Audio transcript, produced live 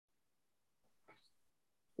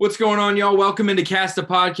What's going on, y'all? Welcome into Cast a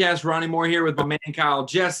Podcast. Ronnie Moore here with my man Kyle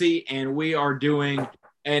Jesse, and we are doing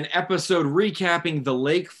an episode recapping the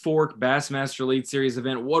Lake Fork Bassmaster Elite Series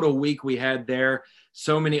event. What a week we had there.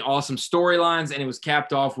 So many awesome storylines, and it was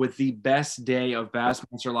capped off with the best day of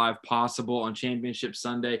Bassmaster Live possible on Championship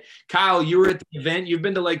Sunday. Kyle, you were at the event. You've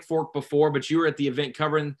been to Lake Fork before, but you were at the event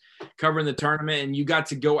covering the tournament, and you got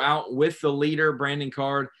to go out with the leader, Brandon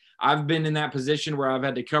Card. I've been in that position where I've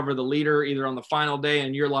had to cover the leader either on the final day,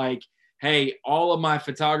 and you're like, hey, all of my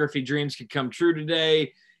photography dreams could come true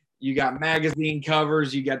today. You got magazine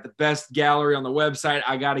covers. You got the best gallery on the website.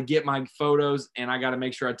 I got to get my photos, and I got to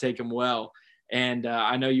make sure I take them well. And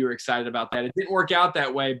I know you were excited about that. It didn't work out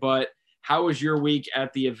that way, but how was your week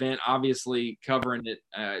at the event? Obviously covering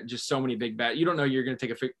it, just so many big bats. You don't know you're going to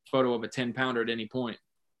take a photo of a 10-pounder at any point.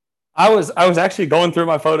 I was actually going through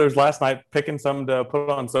my photos last night, picking some to put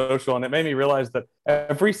on social, and it made me realize that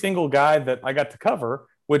every single guy that I got to cover,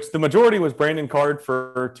 which the majority was Brandon Card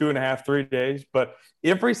for 2.5, 3 days, but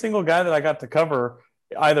every single guy that I got to cover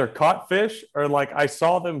either caught fish or like I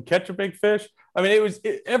saw them catch a big fish. I mean,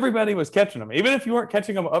 everybody was catching them. Even if you weren't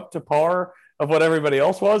catching them up to par of what everybody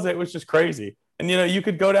else was, it was just crazy. And, you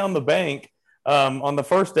could go down the bank. On the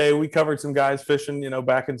first day, we covered some guys fishing,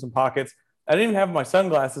 back in some pockets. I didn't even have my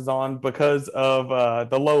sunglasses on because of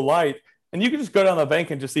the low light. And you could just go down the bank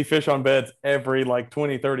and just see fish on beds every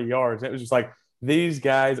 20, 30 yards. It was just like, these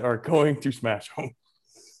guys are going to smash them.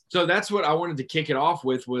 So that's what I wanted to kick it off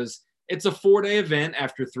with was it's a 4-day event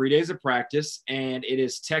after 3 days of practice, and it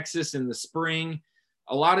is Texas in the spring.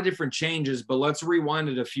 A lot of different changes, but let's rewind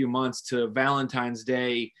it a few months to Valentine's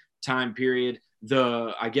Day time period.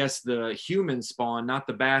 The human spawn, not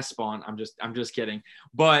the bass spawn. I'm just kidding.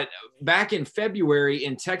 But back in February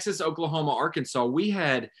in Texas, Oklahoma, Arkansas, we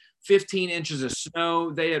had 15 inches of snow.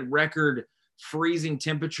 They had record freezing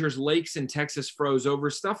temperatures. Lakes in Texas froze over.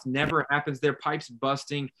 Stuff never happens there. Pipes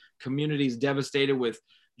busting, communities devastated with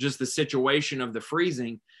just the situation of the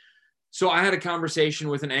freezing. So I had a conversation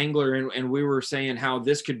with an angler, and we were saying how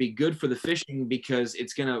this could be good for the fishing because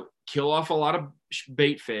it's going to kill off a lot of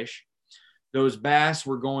bait fish. Those bass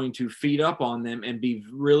were going to feed up on them and be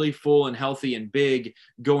really full and healthy and big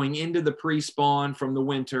going into the pre-spawn from the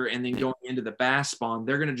winter and then going into the bass spawn.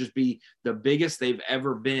 They're going to just be the biggest they've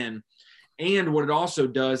ever been. And what it also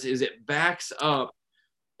does is it backs up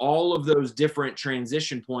all of those different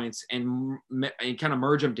transition points and kind of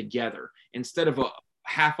merge them together. Instead of a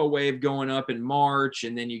half a wave going up in March,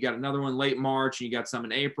 and then you got another one late March, and you got some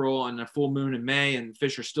in April, and a full moon in May, and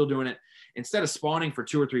fish are still doing it. Instead of spawning for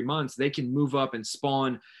 2 or 3 months, they can move up and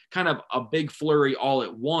spawn kind of a big flurry all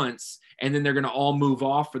at once, and then they're going to all move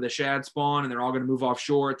off for the shad spawn, and they're all going to move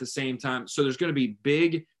offshore at the same time. So there's going to be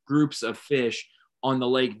big groups of fish on the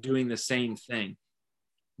lake doing the same thing.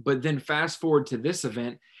 But then fast forward to this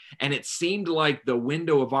event, and it seemed like the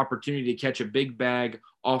window of opportunity to catch a big bag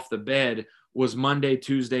off the bed was Monday,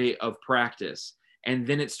 Tuesday of practice. And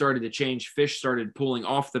then it started to change. Fish started pulling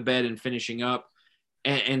off the bed and finishing up.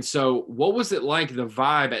 And so what was it like, the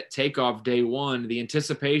vibe at takeoff day one, the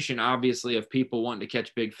anticipation, obviously, of people wanting to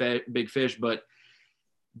catch big fish, but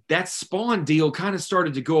that spawn deal kind of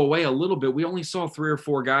started to go away a little bit. We only saw 3 or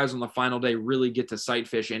 4 guys on the final day really get to sight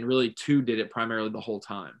fish, and really 2 did it primarily the whole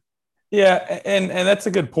time. Yeah, and that's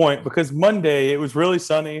a good point because Monday it was really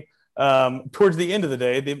sunny. Towards the end of the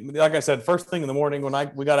day, like I said, first thing in the morning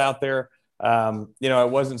when we got out there, it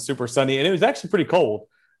wasn't super sunny, and it was actually pretty cold.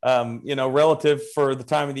 Relative for the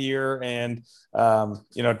time of the year and,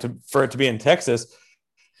 for it to be in Texas,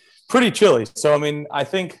 pretty chilly. So, I mean, I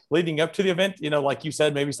think leading up to the event, like you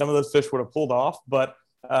said, maybe some of those fish would have pulled off, but,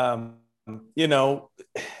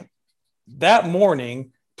 that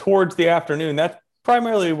morning towards the afternoon, that's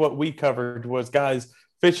primarily what we covered was guys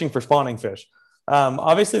fishing for spawning fish.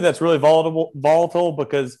 Obviously that's really volatile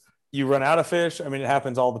because you run out of fish. I mean, it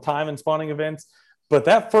happens all the time in spawning events, but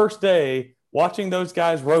that first day, watching those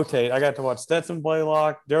guys rotate, I got to watch Stetson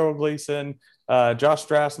Blaylock, Daryl Gleason, Josh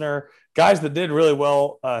Strassner, guys that did really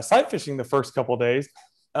well sight fishing the first couple of days.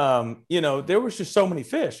 There was just so many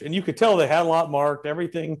fish, and you could tell they had a lot marked.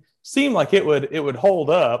 Everything seemed like it would hold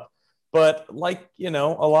up. But a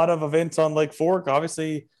lot of events on Lake Fork,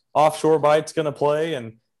 obviously offshore bite's going to play.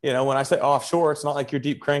 And, when I say offshore, it's not like you're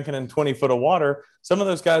deep cranking in 20 foot of water. Some of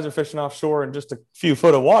those guys are fishing offshore in just a few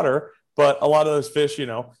foot of water, but a lot of those fish, you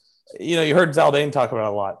heard Zaldane talk about it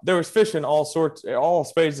a lot. There was fish in all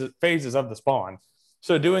phases of the spawn.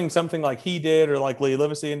 So doing something like he did, or like Lee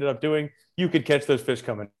Livesey ended up doing, you could catch those fish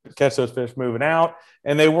moving out,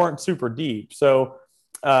 and they weren't super deep. So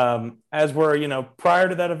As we're, prior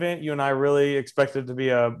to that event, you and I really expected it to be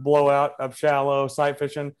a blowout of shallow sight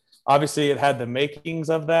fishing. Obviously, it had the makings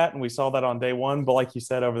of that, and we saw that on day one. But like you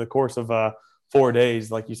said, over the course of 4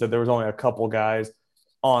 days, like you said, there was only a couple guys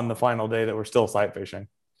on the final day that were still sight fishing.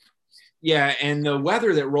 Yeah, and the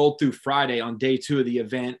weather that rolled through Friday on day 2 of the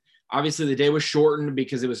event, obviously the day was shortened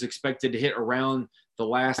because it was expected to hit around the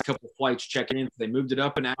last couple of flights checking in. So they moved it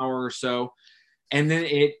up an hour or so. And then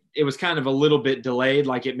it was kind of a little bit delayed,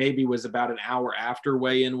 like it maybe was about an hour after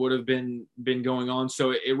weigh-in would have been going on.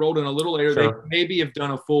 So it rolled in a little later. Sure. They maybe have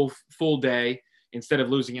done a full day instead of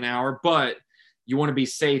losing an hour, but you want to be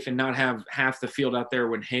safe and not have half the field out there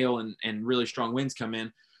when hail and really strong winds come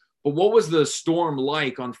in. But what was the storm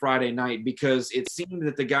like on Friday night? Because it seemed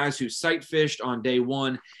that the guys who sight fished on day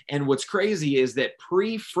one, and what's crazy is that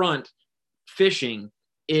pre-front fishing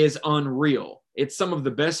is unreal. It's some of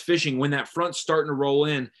the best fishing when that front's starting to roll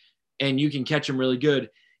in and you can catch them really good.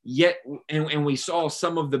 Yet, and we saw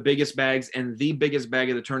some of the biggest bags, and the biggest bag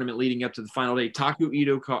of the tournament leading up to the final day. Taku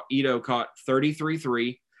Ito caught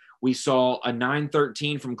 33.3. We saw a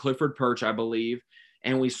 9.13 from Clifford Perch, I believe.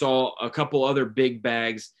 And we saw a couple other big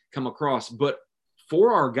bags come across. But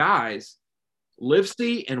for our guys,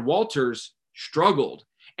 Livesey and Walters struggled,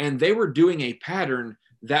 and they were doing a pattern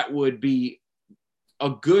that would be a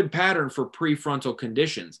good pattern for prefrontal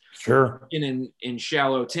conditions. Sure. In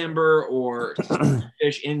shallow timber or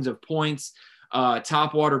fish ends of points,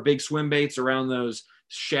 top water, big swim baits around those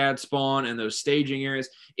shad spawn and those staging areas.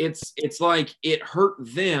 It's like it hurt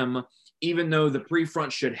them, even though the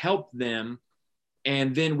prefront should help them.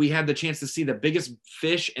 And then we had the chance to see the biggest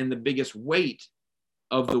fish and the biggest weight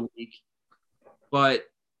of the week. But,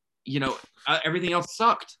 everything else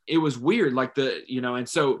sucked. It was weird. And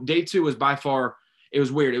so day 2 was by far, it was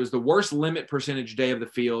weird. It was the worst limit percentage day of the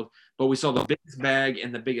field, but we saw the biggest bag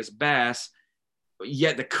and the biggest bass,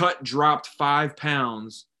 yet the cut dropped 5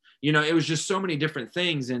 pounds. It was just so many different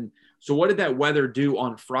things. And so what did that weather do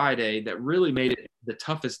on Friday that really made it the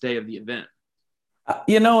toughest day of the event?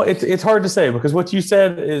 It's hard to say, because what you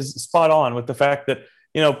said is spot on with the fact that,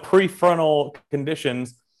 prefrontal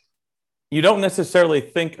conditions, you don't necessarily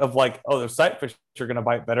think of like, oh, the sight fish are going to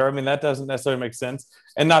bite better. I mean, that doesn't necessarily make sense.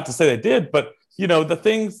 And not to say they did, but, the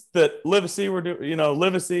things that Livesey were doing,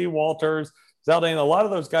 Livesey, Walters, Zaldane, a lot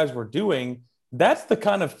of those guys were doing, that's the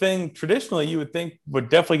kind of thing traditionally you would think would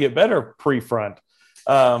definitely get better pre-front.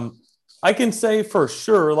 I can say for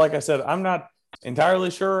sure, like I said, I'm not entirely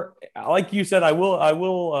sure. Like you said, I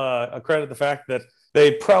will credit the fact that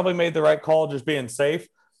they probably made the right call just being safe.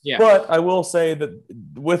 Yeah. But I will say that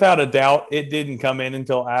without a doubt, it didn't come in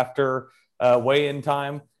until after weigh-in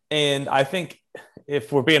time. And I think,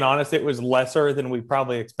 if we're being honest, it was lesser than we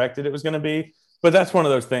probably expected it was going to be. But that's one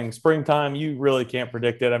of those things. Springtime, you really can't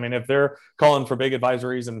predict it. I mean, if they're calling for big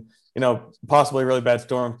advisories and, possibly really bad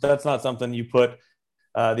storms, that's not something you put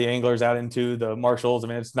the anglers out into, the marshals. I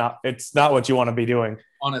mean, it's not what you want to be doing.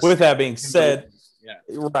 Honestly. With that being said,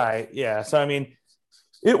 right. Yeah. So, I mean,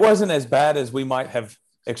 it wasn't as bad as we might have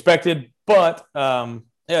expected, but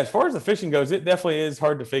as far as the fishing goes, it definitely is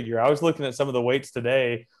hard to figure. I was looking at some of the weights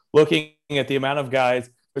today, looking at the amount of guys.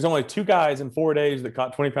 There's only 2 guys in 4 days that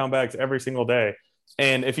caught 20-pound bags every single day.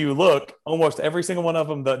 And if you look, almost every single one of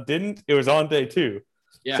them that didn't, it was on day 2.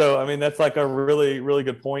 Yeah. So, I mean, that's like a really, really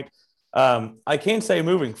good point. I can say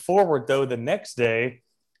moving forward, though, the next day,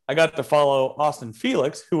 I got to follow Austin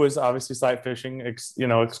Felix, who was obviously sight fishing,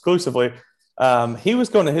 exclusively. He was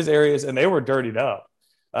going to his areas, and they were dirtied up.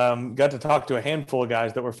 Got to talk to a handful of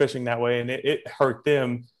guys that were fishing that way, and it hurt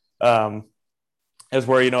them as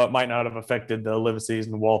where, it might not have affected the Liveseys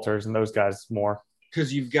and Walters and those guys more.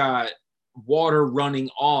 Because you've got water running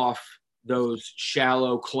off those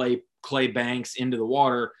shallow clay banks into the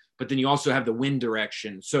water, but then you also have the wind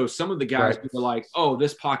direction. So some of the guys were like, oh,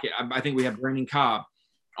 this pocket, I think we have Brandon Cobb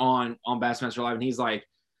on Bassmaster Live, and he's like,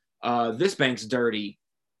 this bank's dirty,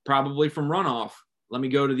 probably from runoff. Let me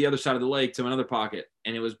go to the other side of the lake to another pocket.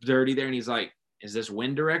 And it was dirty there. And he's like, is this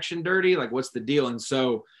wind direction dirty? Like, what's the deal? And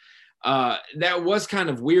so that was kind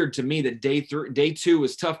of weird to me that day 2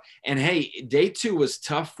 was tough. And hey, day 2 was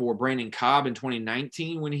tough for Brandon Cobb in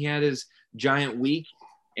 2019 when he had his giant week.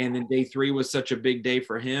 And then day 3 was such a big day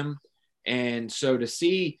for him. And so to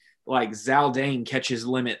see like Zaldane catch his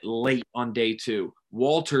limit late on day 2,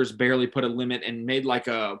 Walters barely put a limit and made like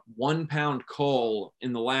a 1-pound cull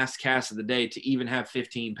in the last cast of the day to even have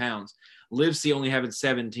 15 pounds. Livesey only having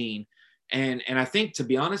 17. And I think, to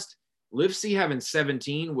be honest, Livesey having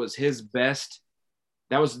 17 was his best.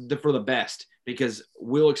 That was for the best, because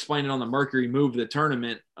we'll explain it on the Mercury Move, the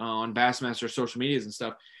tournament on Bassmaster social medias and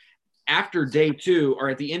stuff. after day 2, or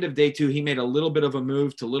at the end of day 2, he made a little bit of a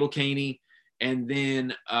move to Little Caney, and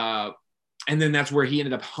then that's where he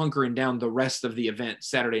ended up hunkering down the rest of the event,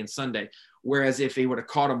 Saturday and Sunday. Whereas if he would have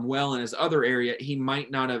caught him well in his other area, he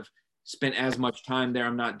might not have spent as much time there.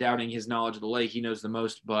 I'm not doubting his knowledge of the lake. He knows the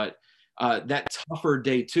most, but that tougher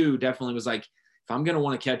day 2 definitely was like, if I'm going to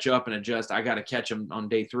want to catch up and adjust, I got to catch him on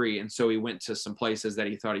day 3. And so he went to some places that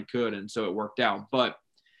he thought he could. And so it worked out. But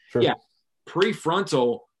yeah,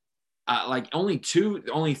 prefrontal, like only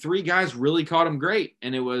 3 guys really caught him great.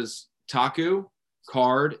 And it was Taku,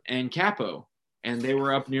 Card, and Capo. And they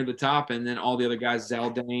were up near the top. And then all the other guys,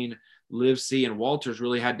 Zaldain, Livesey, and Walters,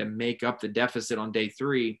 really had to make up the deficit on day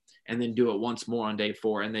 3 and then do it once more on day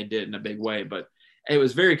 4. And they did in a big way. But it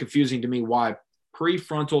was very confusing to me why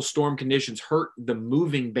prefrontal storm conditions hurt the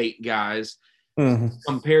moving bait guys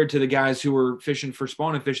compared to the guys who were fishing for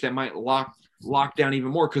spawning fish that might lock down even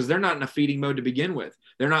more, because they're not in a feeding mode to begin with.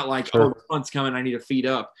 They're not like, oh, the front's coming, I need to feed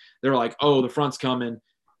up. They're like, oh, the front's coming,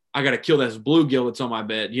 I got to kill this bluegill that's on my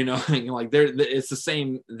bed. You know, like it's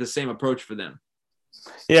the same approach for them.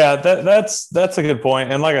 Yeah, that's a good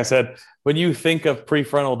point. And like I said, when you think of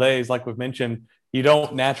prefrontal days, like we've mentioned, you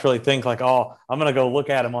don't naturally think like, oh, I'm going to go look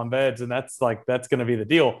at them on beds, and that's going to be the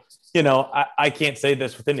deal. You know, I can't say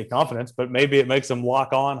this with any confidence, but maybe it makes them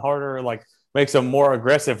lock on harder, like makes them more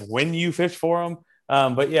aggressive when you fish for them.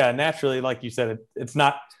 But yeah, naturally, like you said, it's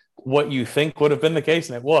not what you think would have been the case,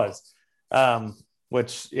 and it was.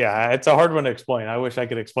 Which, yeah, it's a hard one to explain. I wish I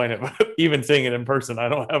could explain it, but even seeing it in person, I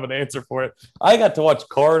don't have an answer for it. I got to watch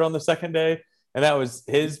Card on the second day, and that was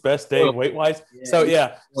his best day weight-wise. Yeah. So,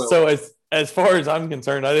 yeah. So as far as I'm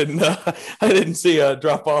concerned, I didn't see a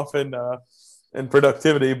drop-off in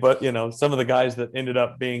productivity, but, you know, some of the guys that ended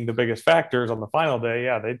up being the biggest factors on the final day,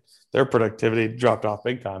 yeah, their productivity dropped off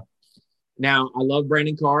big time. Now, I love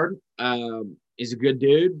Brandon Card. He's a good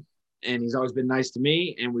dude, and he's always been nice to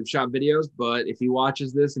me, and we've shot videos, but if he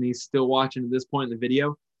watches this and he's still watching at this point in the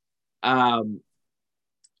video, I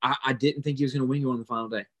didn't think he was going to win you on the final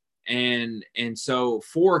day. And so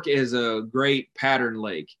Fork is a great pattern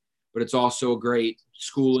lake, but it's also a great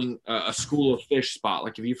school of fish spot.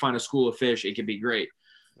 Like if you find a school of fish, it could be great.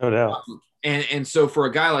 No doubt. And so for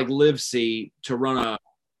a guy like Livesey to run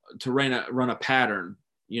a pattern,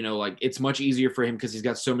 you know, like it's much easier for him because he's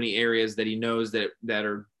got so many areas that he knows that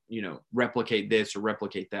are, you know, replicate this or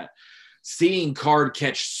replicate that. Seeing Card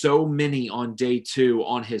catch so many on day 2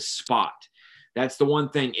 on his spot, that's the one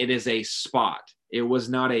thing. It is a spot. It was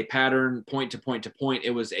not a pattern point to point to point.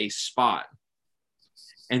 It was a spot.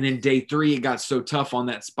 And then day 3, it got so tough on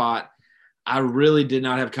that spot. I really did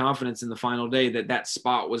not have confidence in the final day that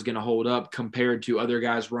spot was going to hold up compared to other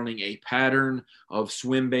guys running a pattern of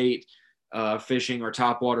swim bait, fishing or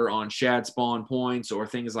topwater on shad spawn points or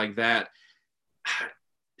things like that.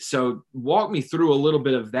 So walk me through a little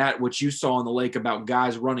bit of that, what you saw in the lake about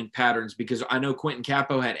guys running patterns, because I know Quentin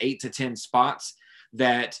Capo had 8 to 10 spots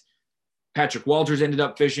that Patrick Walters ended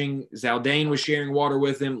up fishing. Zaldain was sharing water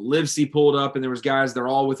with him. Livesey pulled up, and there was guys, they're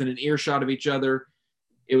all within an earshot of each other.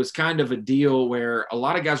 It was kind of a deal where a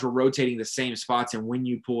lot of guys were rotating the same spots, and when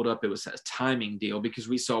you pulled up, it was a timing deal because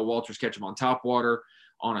we saw Walters catch him on topwater,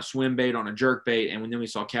 on a swim bait, on a jerk bait, and then we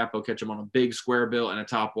saw Capo catch him on a big square bill and a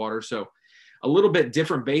topwater. So a little bit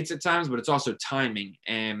different baits at times, but it's also timing.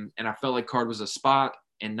 And I felt like Card was a spot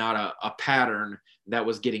and not a pattern that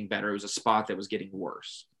was getting better. It was a spot that was getting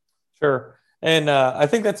worse. Sure. And I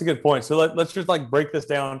think that's a good point. So let's just like break this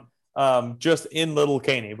down just in Little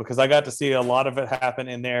Caney, because I got to see a lot of it happen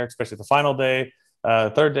in there, especially the final day,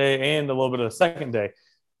 third day, and a little bit of the second day.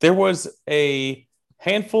 There was a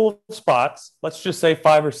handful of spots, let's just say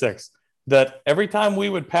 5 or 6, that every time we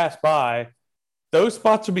would pass by, those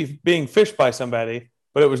spots would be being fished by somebody,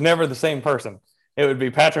 but it was never the same person. It would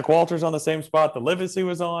be Patrick Walters on the same spot that Livesey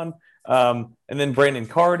was on. And then Brandon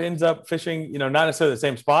Card ends up fishing, you know, not necessarily the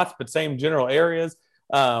same spots, but same general areas.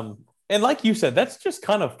 And like you said, that's just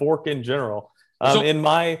kind of Fork in general. In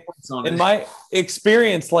my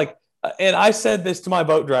experience, like, and I said this to my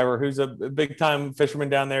boat driver, who's a big time fisherman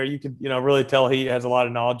down there. You could, you know, really tell he has a lot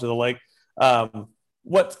of knowledge of the lake.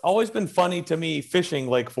 What's always been funny to me fishing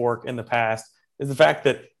Lake Fork in the past is the fact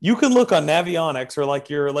that you can look on Navionics or like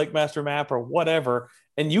your Lake Master map or whatever,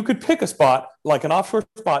 and you could pick a spot, like an offshore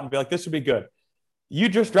spot, and be like, this would be good. You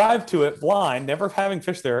just drive to it blind, never having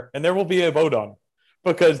fished there, and there will be a boat on it.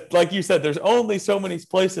 Because like you said, there's only so many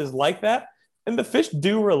places like that, and the fish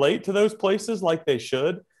do relate to those places like they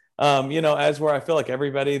should. You know, as where I feel like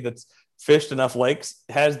everybody that's fished enough lakes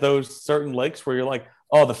has those certain lakes where you're like,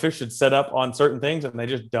 oh, the fish should set up on certain things, and they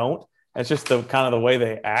just don't. It's just the kind of the way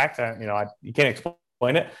they act. You know, you can't explain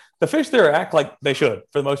it. The fish there act like they should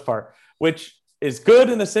for the most part, which is good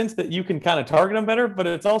in the sense that you can kind of target them better, but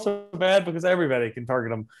it's also bad because everybody can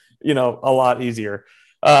target them, a lot easier.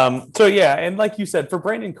 So yeah, and like you said, for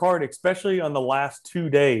Brandon Card, especially on the last 2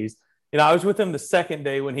 days, I was with him the second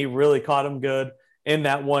day when he really caught him good in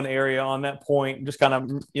that one area on that point, just kind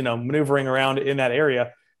of, maneuvering around in that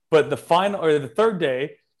area. But the final or the third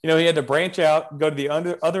day, he had to branch out, go to the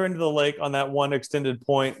other end of the lake on that one extended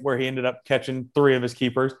point where he ended up catching 3 of his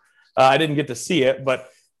keepers. I didn't get to see it, but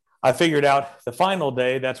I figured out the final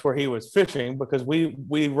day that's where he was fishing because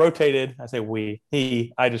we rotated. I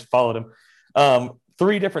say I just followed him.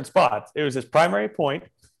 3 different spots. It was his primary point,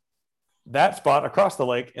 that spot across the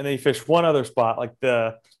lake, and then he fished one other spot, like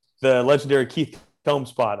the legendary Keith Combs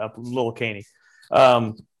spot up Little Caney.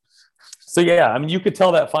 So yeah, I mean, you could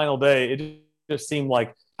tell that final day, it just seemed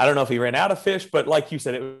like, I don't know if he ran out of fish, but like you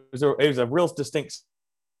said, it was a real distinct,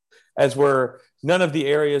 as were none of the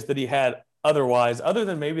areas that he had otherwise, other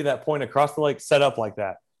than maybe that point across the lake set up like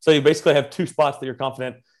that. So you basically have 2 spots that you're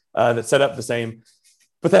confident that set up the same.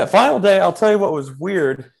 But that final day, I'll tell you what was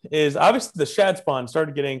weird is obviously the shad spawn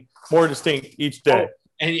started getting more distinct each day.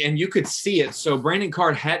 Oh, and you could see it. So Brandon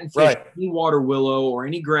Card hadn't fished any water willow or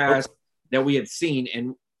any grass that we had seen.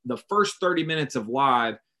 And the first 30 minutes of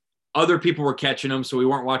live, other people were catching them, so we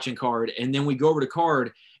weren't watching Card. And then we go over to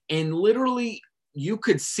Card, and literally you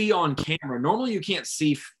could see on camera. Normally you can't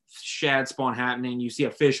see shad spawn happening. You see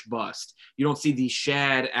a fish bust. You don't see the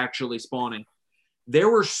shad actually spawning. There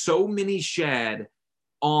were so many shad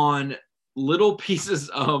on little pieces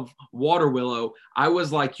of water willow. I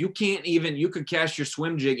was like, you could cast your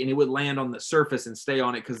swim jig and it would land on the surface and stay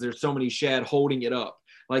on it because there's so many shad holding it up.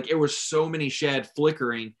 Like, it was so many shad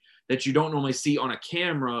flickering that you don't normally see on a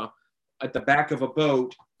camera at the back of a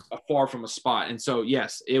boat far from a spot. And so,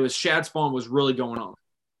 yes, it was shad spawn was really going on.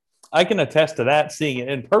 I can attest to that, seeing it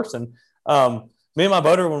in person. Me and my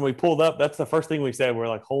boater, when we pulled up, that's the first thing we said. We're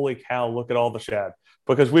like, holy cow, look at all the shad.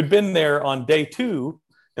 Because we'd been there on day 2,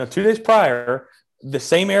 2 days prior, the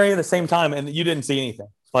same area, the same time, and you didn't see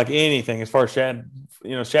anything as far as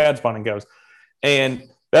shad spawning goes. And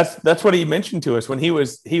that's what he mentioned to us when he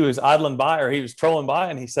was idling by, or he was trolling by,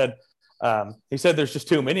 and he said there's just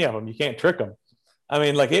too many of them. You can't trick them. I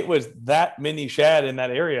mean, like, it was that many shad in that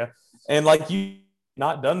area, and like, you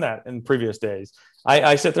not done that in previous days.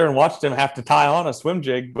 I sit there and watched him have to tie on a swim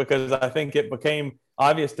jig because I think it became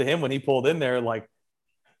obvious to him when he pulled in there, like,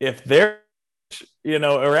 if they're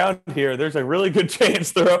around here, there's a really good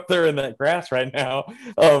chance they're up there in that grass right now,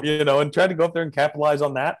 and try to go up there and capitalize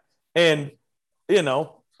on that. And,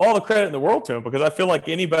 all the credit in the world to him, because I feel like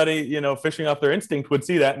anybody, fishing off their instinct would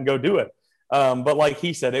see that and go do it. But like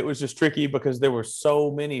he said, it was just tricky because there were so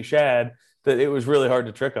many shad that it was really hard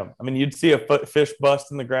to trick them. I mean, you'd see a fish bust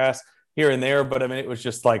in the grass here and there, but I mean, it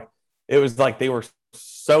was like they were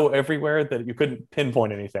so everywhere that you couldn't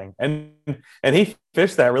pinpoint anything. And he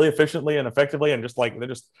fished that really efficiently and effectively, and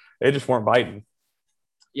they just weren't biting.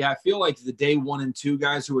 Yeah, I feel like the day 1 and 2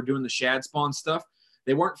 guys who were doing the shad spawn stuff,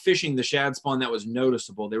 they weren't fishing the shad spawn that was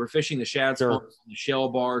noticeable. They were fishing the shad spawn, the shell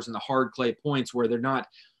bars, and the hard clay points where they're not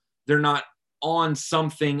on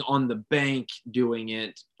something on the bank doing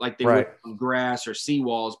it like they would on grass or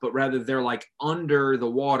seawalls, but rather they're like under the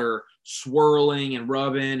water swirling and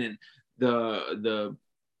rubbing and the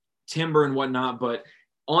timber and whatnot. But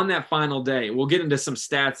on that final day, we'll get into some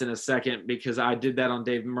stats in a second because I did that on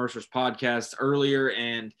Dave Mercer's podcast earlier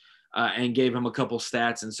and gave him a couple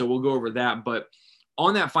stats. And so we'll go over that. But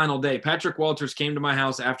on that final day, Patrick Walters came to my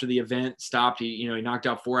house after the event stopped. He knocked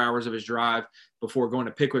out 4 hours of his drive before going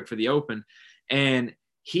to Pickwick for the Open. And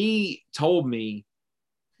he told me,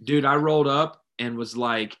 dude, I rolled up and was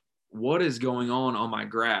like, what is going on my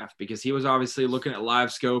graph? Because he was obviously looking at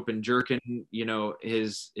live scope and jerking,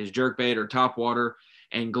 his jerk bait or top water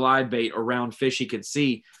and glide bait around fish he could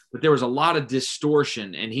see. But there was a lot of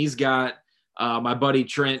distortion. And he's got my buddy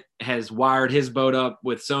Trent has wired his boat up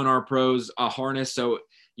with Sonar Pro's harness. So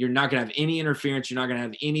you're not going to have any interference. You're not going to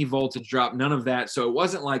have any voltage drop, none of that. So it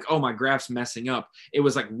wasn't like, oh, my graph's messing up. It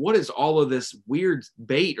was like, what is all of this weird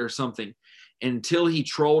bait or something? Until he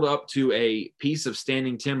trolled up to a piece of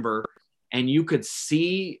standing timber and you could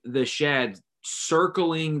see the shad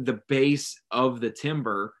circling the base of the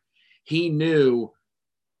timber. He knew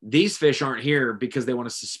these fish aren't here because they want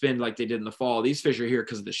to suspend like they did in the fall. These fish are here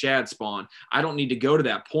because of the shad spawn. I don't need to go to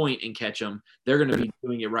that point and catch them. They're going to be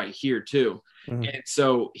doing it right here too. Mm-hmm. And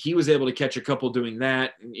so he was able to catch a couple doing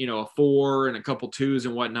that, a 4 and a couple 2s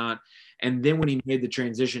and whatnot. And then when he made the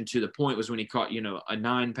transition to the point was when he caught, a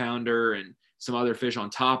 9-pounder and some other fish on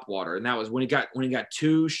top water. And that was when he got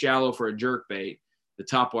too shallow for a jerk bait. the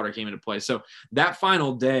top water came into play. So that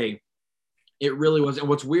final day, it really was. And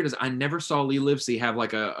what's weird is I never saw Lee Livesey have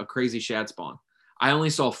like a crazy shad spawn. I only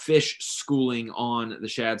saw fish schooling on the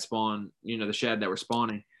shad spawn, the shad that were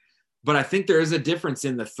spawning. But I think there is a difference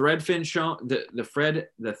in the threadfin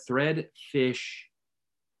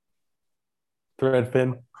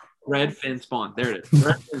threadfin spawn. There it is.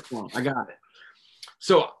 Threadfin spawn. I got it.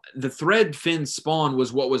 So the threadfin spawn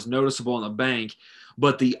was what was noticeable on the bank,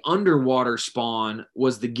 but the underwater spawn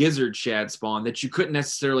was the gizzard shad spawn that you couldn't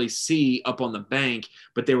necessarily see up on the bank,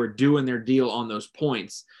 but they were doing their deal on those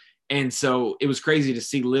points. And so it was crazy to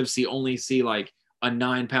see Livesey only see like a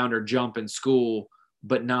 9-pounder jump in school,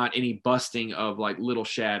 but not any busting of like little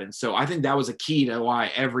shad. And so I think that was a key to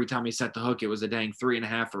why every time he set the hook, it was a dang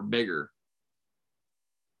 3.5 or bigger.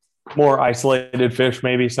 More isolated fish,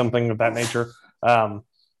 maybe something of that nature.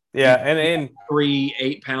 Yeah, and 3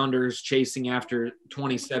 8-pounders chasing after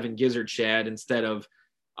 27 gizzard shad instead of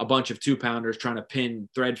a bunch of 2-pounders trying to pin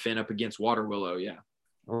threadfin up against water willow. Yeah.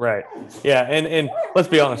 Right. Yeah, and let's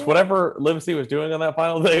be honest, whatever Livesey was doing on that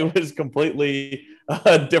final day was completely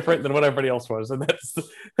different than what everybody else was, and that's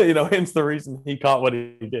hence the reason he caught what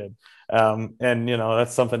he did. And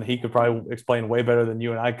that's something he could probably explain way better than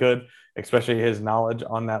you and I could, especially his knowledge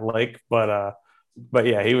on that lake. But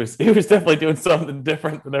yeah, he was definitely doing something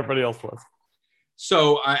different than everybody else was.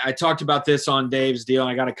 So I talked about this on Dave's deal.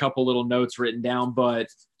 And I got a couple little notes written down, but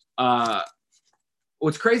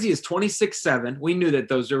what's crazy is 26.7. We knew that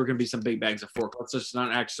there were going to be some big bags of fork. Let's just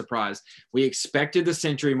not act surprised. We expected the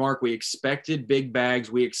century mark. We expected big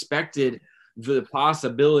bags. We expected the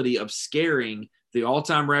possibility of scaring the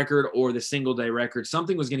all-time record or the single-day record.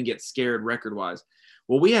 Something was going to get scared record-wise.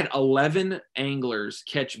 Well, we had 11 anglers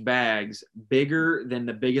catch bags bigger than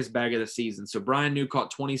the biggest bag of the season. So Brian New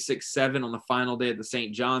caught 26.7 on the final day at the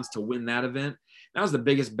St. John's to win that event. That was the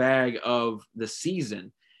biggest bag of the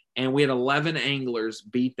season. And we had 11 anglers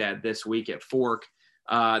beat that this week at Fork.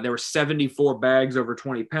 There were 74 bags over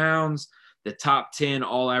 20 pounds. The top 10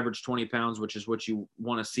 all average 20 pounds, which is what you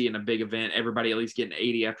want to see in a big event. Everybody at least getting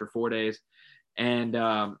 80 after 4 days. And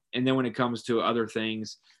then when it comes to other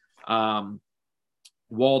things,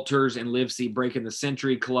 Walters and Livesey breaking the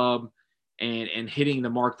Century Club and hitting the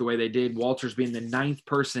mark the way they did. Walters being the 9th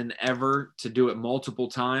person ever to do it multiple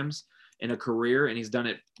times in a career, and he's done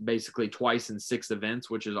it basically twice in 6 events,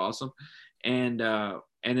 which is awesome. And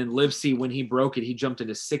then Livesey, when he broke it, he jumped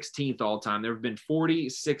into 16th all time. There have been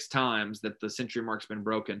 46 times that the century mark's been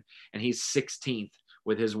broken, and he's 16th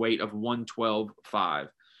with his weight of 112.5.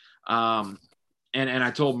 And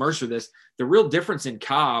I told Mercer this, the real difference in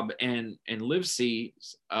Cobb and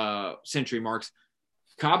Livesey's century marks,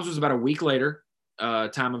 Cobb's was about a week later,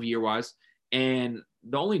 time of year wise. And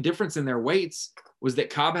the only difference in their weights was that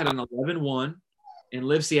Cobb had an 11.1 and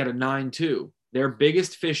Livesey had a 9.2. Their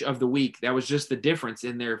biggest fish of the week, that was just the difference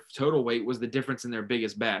in their total weight, was the difference in their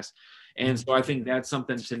biggest bass. And so I think that's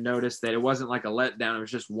something to notice, that it wasn't like a letdown. It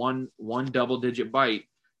was just one double-digit bite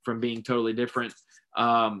from being totally different.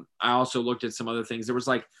 I also looked at some other things. There was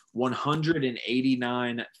like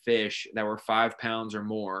 189 fish that were 5 pounds or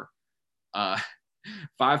more.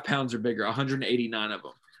 5 pounds or bigger, 189 of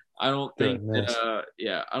them. I don't think I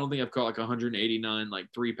don't think I've caught like 189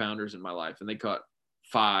 like 3-pounders in my life, and they caught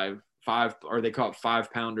five, or they caught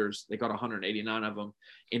 5-pounders. They caught 189 of them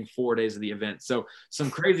in 4 days of the event. So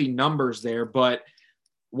some crazy numbers there. But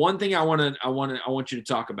one thing I want you to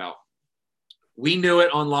talk about. We knew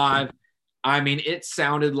it on live. I mean, it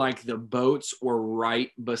sounded like the boats were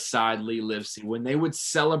right beside Lee Livesey when they would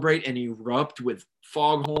celebrate and erupt with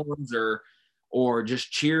foghorns or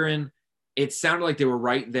just cheering. It sounded like they were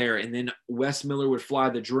right there. And then Wes Miller would fly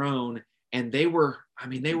the drone, and they were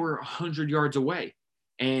 100 yards away.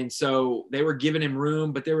 And so they were giving him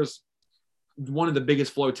room, but there was one of the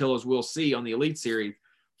biggest flotillas we'll see on the Elite Series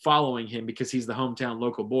following him because he's the hometown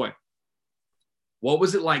local boy. What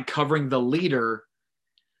was it like covering the leader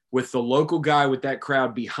with the local guy with that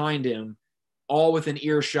crowd behind him, all within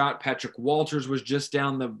earshot? Patrick Walters was just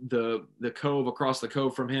down the cove, across the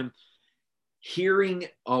cove from him. Hearing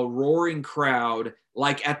a roaring crowd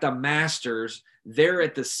like at the Masters, they're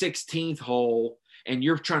at the 16th hole and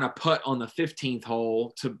you're trying to putt on the 15th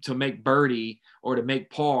hole to make birdie or to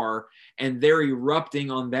make par, and they're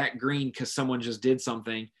erupting on that green because someone just did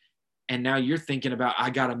something. And now you're thinking about,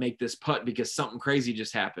 I got to make this putt because something crazy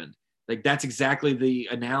just happened. Like, that's exactly the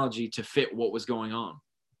analogy to fit what was going on.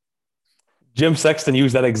 Jim Sexton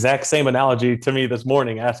used that exact same analogy to me this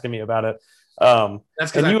morning, asking me about it.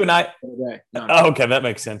 That's because you and I. Okay, that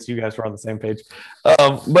makes sense. You guys were on the same page.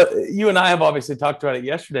 But you and I have obviously talked about it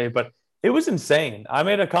yesterday, but it was insane. I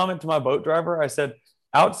made a comment to my boat driver. I said,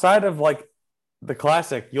 outside of like the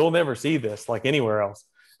classic, you'll never see this like anywhere else.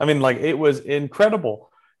 I mean, like it was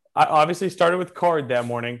incredible. I obviously started with Card that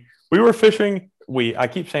morning. We were fishing. I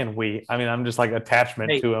keep saying we. I mean, I'm just like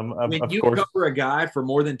attachment Hey, to him, when of you course. cover a guy for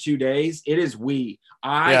more than 2 days, it is we.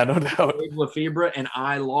 Yeah, I no doubt. Dave Lefebvre and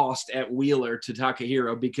I lost at Wheeler to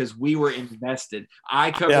Takahiro because we were invested.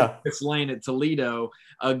 I covered Chris Lane at Toledo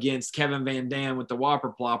against Kevin Van Dam with the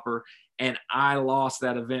Whopper Plopper, and I lost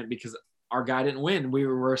that event because our guy didn't win. We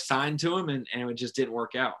were assigned to him, and it just didn't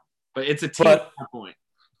work out. But it's a team at that point.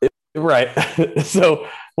 Right. So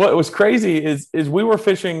what was crazy is we were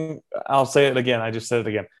fishing. I'll say it again. I just said it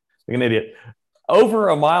again, like an idiot. Over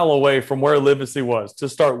a mile away from where Livesey was to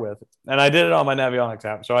start with, and I did it on my Navionics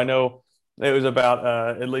app, so I know it was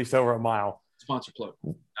about at least over a mile. Sponsor plug.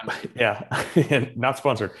 Yeah, not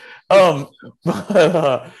sponsored. But,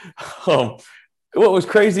 what was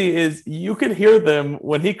crazy is you could hear them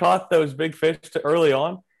when he caught those big fish early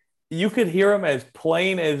on. You could hear them as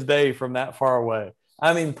plain as day from that far away.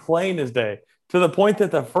 I mean, plain as day, to the point that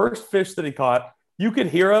the first fish that he caught, you could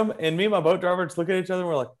hear him, and me and my boat driver just look at each other and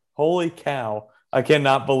we're like, holy cow, I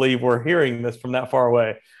cannot believe we're hearing this from that far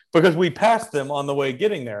away, because we passed them on the way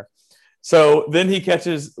getting there. So then he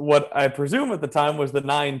catches what I presume at the time was the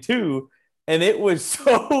 9-2, and it was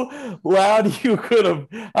so loud you could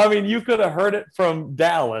have heard it from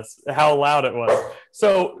Dallas, how loud it was.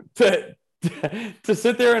 So to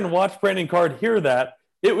sit there and watch Brandon Card hear that,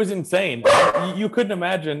 it was insane. You couldn't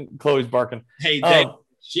imagine. Chloe's barking. Hey, Dave,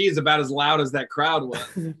 she is about as loud as that crowd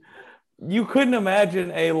was. You couldn't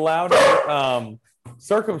imagine a louder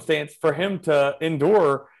circumstance for him to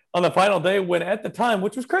endure on the final day, when at the time,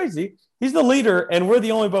 which was crazy, he's the leader and we're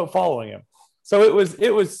the only boat following him. So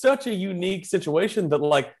it was such a unique situation that,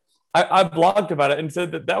 like, I blogged about it and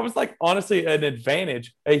said that was like honestly an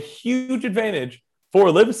advantage, a huge advantage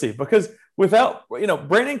for Livesey, because without,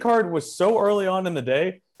 Brandon Card was so early on in the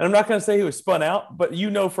day, and I'm not going to say he was spun out, but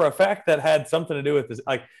for a fact that had something to do with his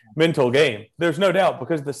like mental game. There's no doubt,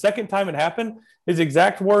 because the second time it happened, his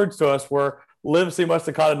exact words to us were, Livesey must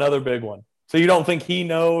have caught another big one. So you don't think he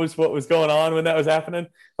knows what was going on when that was happening?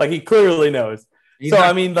 Like, he clearly knows. He's so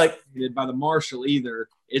I mean, like, by the marshal either.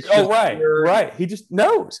 It's right. He just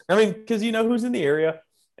knows. I mean, because who's in the area,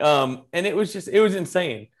 and it was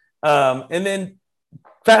insane. And then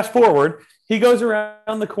fast forward, he goes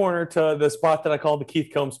around the corner to the spot that I call the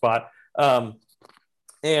Keith Combs spot,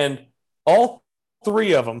 and all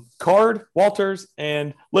three of them, Card, Walters,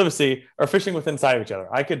 and Livesey, are fishing within sight of each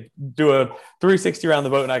other. I could do a 360 around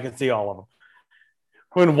the boat and I could see all of them.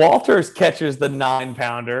 When Walters catches the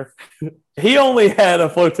 9-pounder, he only had a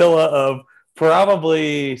flotilla of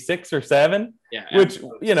probably 6 or 7, which,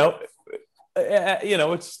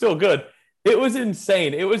 it's still good. It was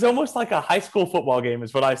insane. It was almost like a high school football game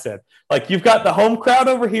is what I said. Like, you've got the home crowd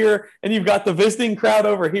over here and you've got the visiting crowd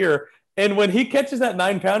over here. And when he catches that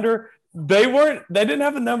 9-pounder, they didn't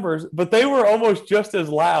have the numbers, but they were almost just as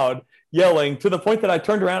loud, yelling, to the point that I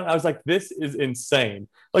turned around and I was like, this is insane.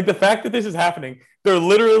 Like, the fact that this is happening, they're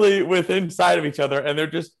literally within sight of each other and they're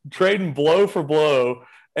just trading blow for blow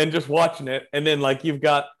and just watching it. And then, like, you've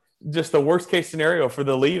got just the worst case scenario for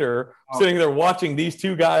the leader sitting there watching these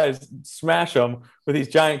two guys smash them with these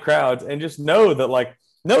giant crowds, and just know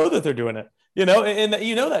that they're doing it, and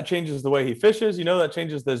that changes the way he fishes, that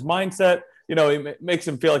changes his mindset, it makes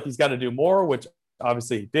him feel like he's got to do more, which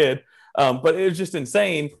obviously he did. But it was just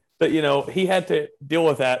insane that, he had to deal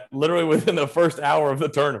with that literally within the first hour of the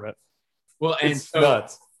tournament. Well, and it's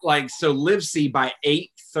nuts. So Livesey by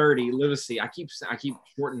 8:30, Livesey, I keep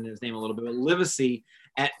shortening his name a little bit, but Livesey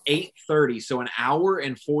at 8:30, so an hour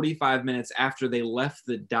and 45 minutes after they left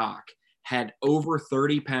the dock, had over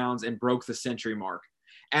 30 pounds and broke the century mark.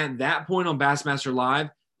 At that point on Bassmaster Live,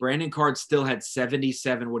 Brandon Card still had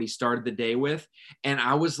 77, what he started the day with. And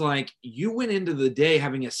I was like, you went into the day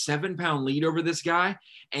having a 7-pound lead over this guy,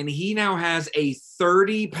 and he now has a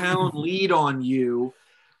 30-pound lead on you.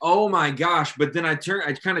 Oh my gosh. But then I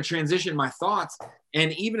kind of transitioned my thoughts.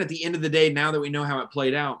 And even at the end of the day, now that we know how it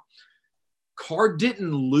played out, Card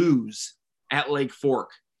didn't lose at Lake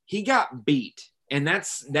Fork. He got beat. And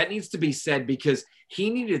that needs to be said, because he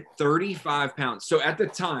needed 35 pounds. So at the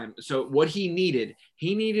time, what he needed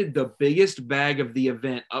the biggest bag of the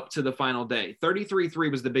event up to the final day.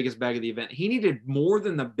 33.3 was the biggest bag of the event. He needed more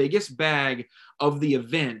than the biggest bag of the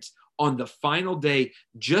event on the final day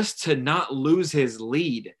just to not lose his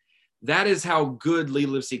lead. That is how good Lee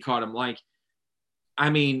Livesey caught him. Like, I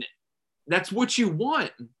mean, that's what you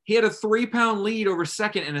want. He had a 3-pound lead over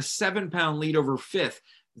second and a 7-pound lead over fifth.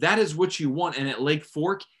 That is what you want. And at Lake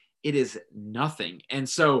Fork, it is nothing. And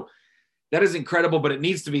so That is incredible, but it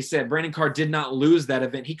needs to be said. Brandon Carr did not lose that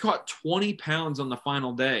event. He caught 20 pounds on the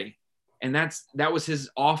final day, and that was his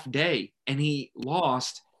off day, and he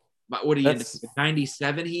lost. But what do you end up with,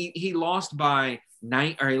 97? He lost by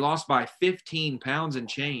 15 pounds and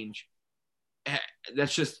change.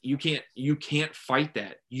 That's just you can't fight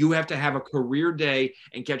that. You have to have a career day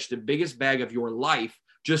and catch the biggest bag of your life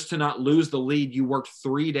just to not lose the lead you worked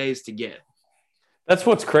 3 days to get. That's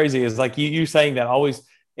what's crazy is like you saying that always.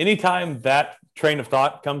 Anytime that train of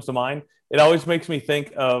thought comes to mind, it always makes me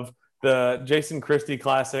think of the Jason Christie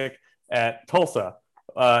Classic at Tulsa.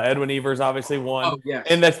 Edwin Evers obviously won. Oh, yes.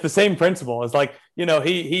 And that's the same principle. It's like,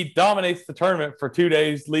 he dominates the tournament for 2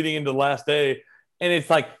 days leading into the last day. And it's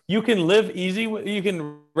like, you can live easy. You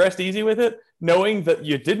can rest easy with it, knowing that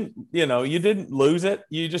you didn't lose it.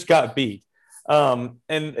 You just got beat. And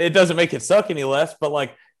it doesn't make it suck any less, but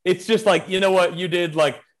like, it's just like, you know what you did,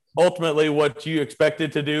 like, ultimately what you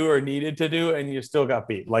expected to do or needed to do, and you still got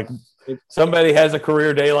beat. Like somebody has a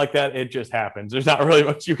career day like that, it just happens. There's not really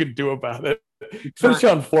much you can do about it, especially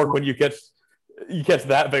on fork when you catch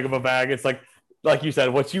that big of a bag. It's like you said,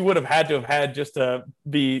 what you would have had to have had just to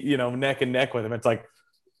be, neck and neck with him. It's like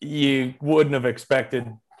you wouldn't have expected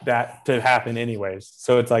that to happen anyways.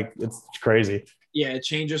 So it's like, it's crazy. Yeah, it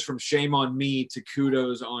changes from shame on me to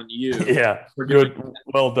kudos on you. Yeah, good.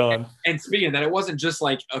 Well done. And speaking of that, it wasn't just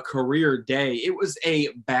like a career day. It was a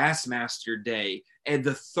Bassmaster day. And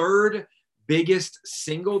the third biggest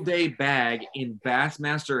single day bag in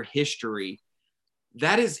Bassmaster history.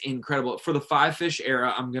 That is incredible. For the 5-fish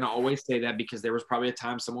era, I'm going to always say that because there was probably a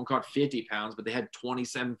time someone caught 50 pounds, but they had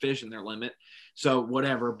 27 fish in their limit. So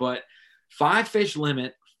whatever. But 5-fish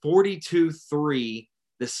limit, 42.3.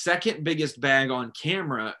 The second biggest bag on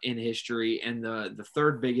camera in history and the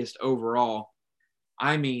third biggest overall.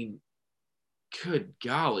 I mean, good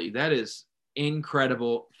golly, that is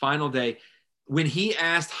incredible. Final day. When he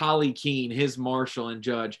asked Holly Keene, his marshal and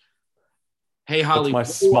judge, hey, Holly,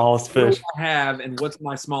 what's my smallest fish? I have, and what's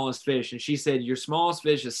my smallest fish? And she said, your smallest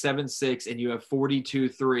fish is 7.6 and you have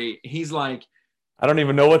 42.3. He's like, I don't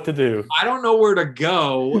even know what to do. I don't know where to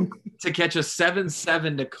go to catch a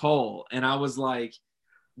 7.7 to Cole. And I was like,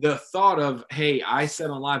 the thought of, hey, I said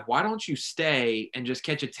on live, why don't you stay and just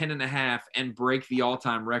catch a 10.5 and break the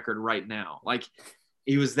all-time record right now? Like,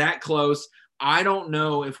 he was that close. I don't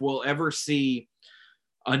know if we'll ever see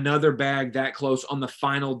another bag that close on the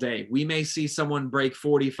final day. We may see someone break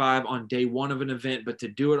 45 on day one of an event, but to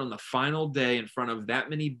do it on the final day in front of that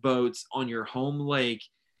many boats on your home lake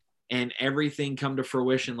and everything come to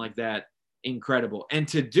fruition like that, incredible. And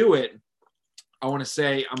to do it, I want to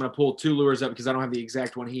say, I'm going to pull two lures up because I don't have the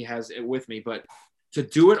exact one he has it with me, but to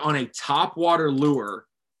do it on a top water lure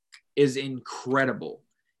is incredible.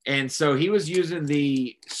 And so he was using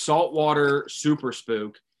the saltwater Super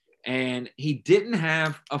Spook, and he didn't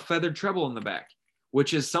have a feathered treble in the back,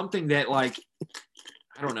 which is something that, like,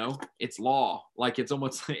 I don't know, it's law. Like, it's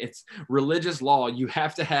almost, it's religious law. You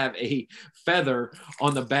have to have a feather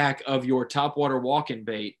on the back of your topwater walking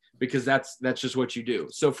bait because that's just what you do.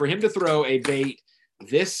 So for him to throw a bait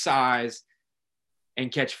this size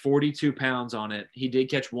and catch 42 pounds on it, he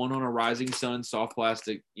did catch one on a Rising Sun soft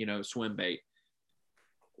plastic, swim bait.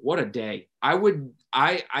 What a day.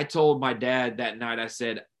 I told my dad that night, I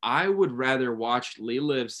said, I would rather watch Lee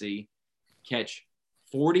Livesey catch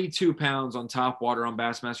 42 pounds on top water on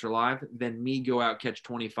Bassmaster Live than me go out catch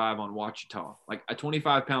 25 on Ouachita. Like a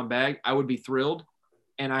 25-pound bag, I would be thrilled,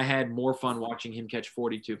 and I had more fun watching him catch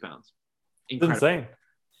 42 pounds. Incredible. It's insane.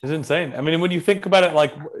 It's insane. I mean, when you think about it,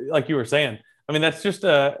 like you were saying, I mean, that's just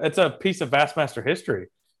it's a piece of Bassmaster history.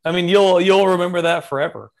 I mean, you'll remember that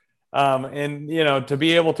forever. And to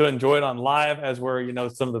be able to enjoy it on live, as were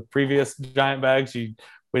some of the previous giant bags we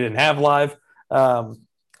didn't have live.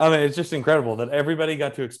 I mean, it's just incredible that everybody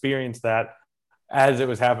got to experience that as it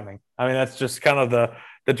was happening. I mean, that's just kind of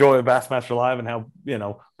the joy of Bassmaster Live and how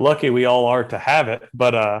lucky we all are to have it.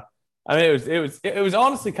 But I mean, it was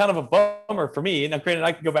honestly kind of a bummer for me. Now, granted,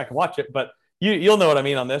 I could go back and watch it, but you'll know what I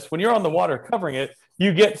mean on this. When you're on the water covering it,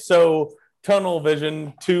 you get so tunnel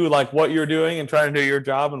vision to like what you're doing and trying to do your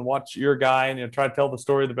job and watch your guy and try to tell the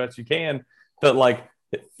story the best you can, that like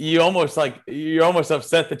you're almost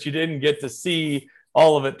upset that you didn't get to see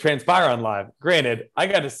all of it transpire on live. Granted, I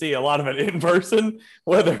got to see a lot of it in person,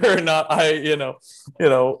 whether or not I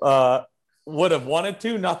would have wanted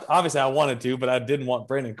to. Not obviously I wanted to, but I didn't want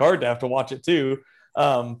Brandon Card to have to watch it too.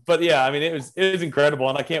 But yeah, I mean, it was incredible,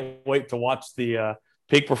 and I can't wait to watch the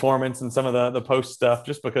peak performance and some of the post stuff,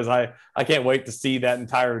 just because I can't wait to see that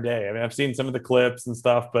entire day. I mean, I've seen some of the clips and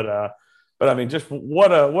stuff, but I mean, just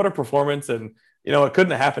what a performance. And it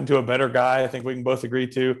couldn't have happened to a better guy. I think we can both agree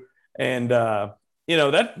to. And,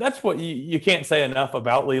 that's what you can't say enough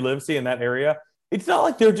about Lee Livesey in that area. It's not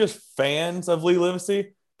like they're just fans of Lee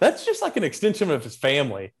Livesey. That's just like an extension of his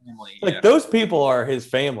family. Like those people are his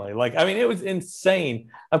family. Like, I mean, it was insane.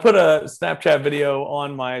 I put a Snapchat video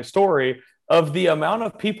on my story of the amount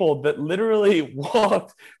of people that literally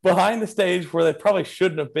walked behind the stage where they probably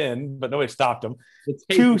shouldn't have been, but nobody stopped them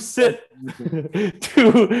to sit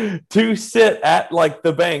to sit at like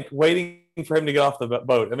the bank waiting for him to get off the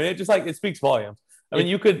boat. I mean, it speaks volumes. I mean,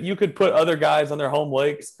 you could put other guys on their home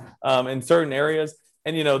lakes in certain areas,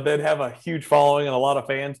 and they'd have a huge following and a lot of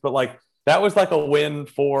fans. But like that was like a win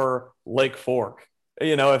for Lake Fork,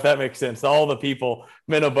 if that makes sense. All the people,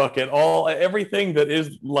 Minnow Bucket, everything that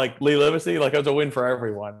is like Lee Livesey, like it was a win for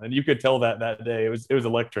everyone, and you could tell that day. It was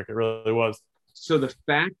electric. It really was. So the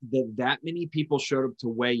fact that many people showed up to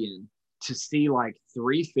weigh in to see like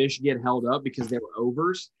 3 fish get held up because they were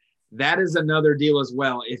overs. That is another deal as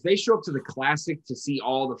well. If they show up to the Classic to see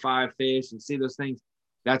all the 5 fish and see those things,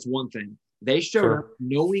 that's one thing. They showed up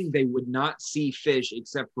knowing they would not see fish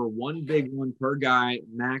except for one big one per guy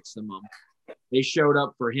maximum. They showed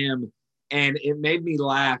up for him, and it made me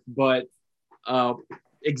laugh. But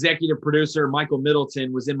executive producer Michael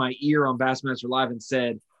Middleton was in my ear on Bassmaster Live and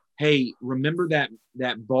said, "Hey, remember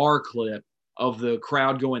that bar clip of the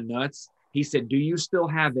crowd going nuts?" He said, "Do you still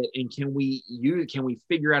have it? And can we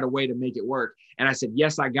figure out a way to make it work?" And I said,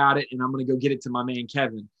 "Yes, I got it. And I'm going to go get it to my man,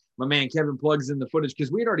 Kevin." My man, Kevin, plugs in the footage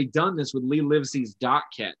because we had already done this with Lee Livesey's dock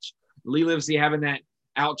catch. Lee Livesey having that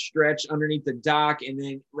outstretch underneath the dock. And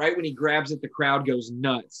then right when he grabs it, the crowd goes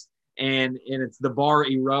nuts. And it's the bar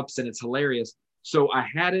erupts and it's hilarious. So I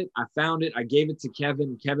had it. I found it. I gave it to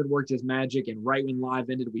Kevin. Kevin worked his magic. And right when live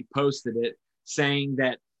ended, we posted it saying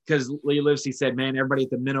that, because Lee Livesey said, "Man, everybody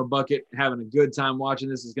at the Minnow Bucket having a good time watching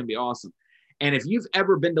this. Is going to be awesome." And if you've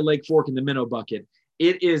ever been to Lake Fork in the Minnow Bucket,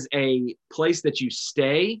 it is a place that you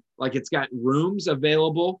stay. Like it's got rooms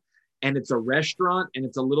available, and it's a restaurant, and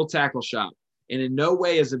it's a little tackle shop. And in no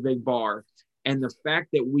way is a big bar. And the fact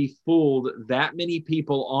that we fooled that many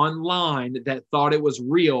people online that thought it was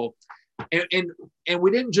real, and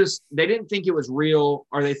we didn't they didn't think it was real,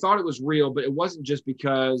 or they thought it was real, but it wasn't just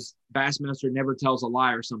because Bassmaster never tells a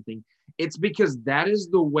lie or something. It's because that is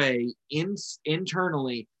the way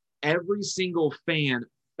internally every single fan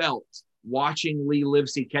felt watching Lee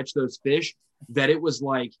Livesey catch those fish, that it was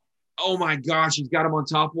like, oh my gosh, he's got him on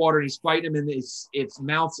top water and he's fighting him and its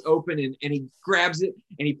mouth's open and he grabs it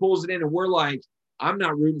and he pulls it in. And we're like, I'm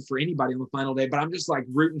not rooting for anybody on the final day, but I'm just like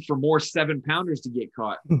rooting for more 7-pounders to get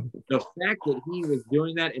caught. The fact that he was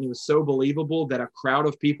doing that, and it was so believable that a crowd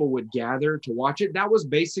of people would gather to watch it, that was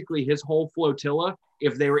basically his whole flotilla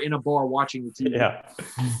if they were in a bar watching the TV. Yeah,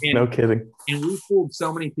 no kidding. And we fooled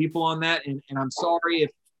so many people on that. And I'm sorry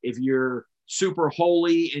if you're super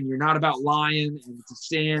holy and you're not about lying and it's a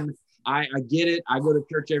sin. I get it. I go to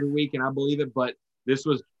church every week and I believe it, but this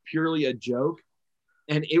was purely a joke.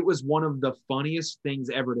 And it was one of the funniest things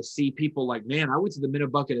ever to see people like, man, I went to the Minnow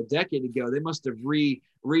Bucket a decade ago. They must have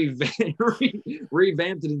revamped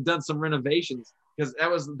it and done some renovations, because that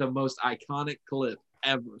was the most iconic clip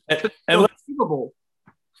ever. And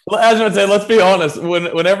well, as I would say, let's be honest.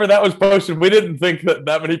 Whenever that was posted, we didn't think that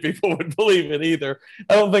many people would believe it either.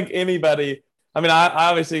 I don't think anybody. I mean, I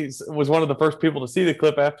obviously was one of the first people to see the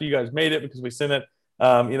clip after you guys made it, because we sent it,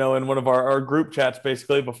 in one of our group chats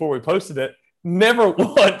basically before we posted it. Never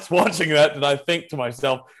once watching that did I think to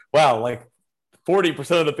myself, wow, like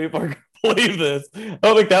 40% of the people are going to believe this. I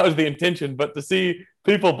don't think that was the intention, but to see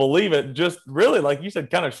people believe it just really, like you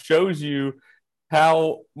said, kind of shows you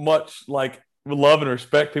how much like love and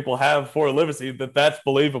respect people have for Livesey, that's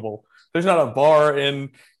believable. There's not a bar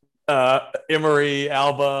in Emory,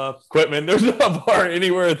 Alba, Quitman. There's not a bar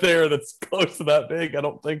anywhere there that's close to that big, I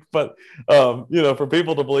don't think. But, for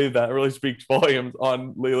people to believe that, it really speaks volumes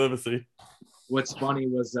on Lee Livesey. What's funny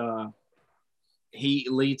was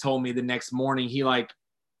Lee told me the next morning, he like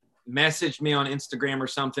messaged me on Instagram or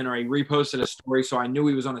something, or he reposted a story. So I knew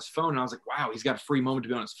he was on his phone, and I was like, wow, he's got a free moment to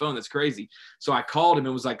be on his phone. That's crazy. So I called him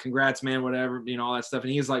and was like, congrats, man, whatever, all that stuff.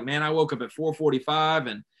 And he was like, man, I woke up at 4:45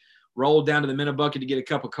 and rolled down to the Minnow Bucket to get a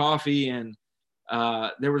cup of coffee. And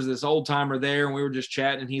there was this old timer there, and we were just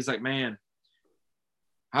chatting. And he's like, man,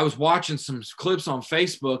 I was watching some clips on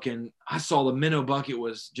Facebook, and I saw the Minnow Bucket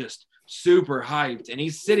was just super hyped. And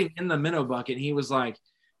he's sitting in the Minnow Bucket, and he was like,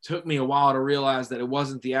 took me a while to realize that it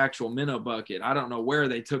wasn't the actual Minnow Bucket. I don't know where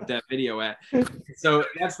they took that video at. So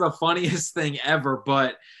that's the funniest thing ever.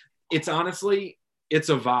 But it's honestly, it's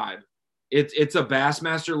a vibe. It's a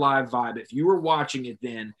Bassmaster Live vibe. If you were watching it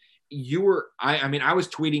then, I was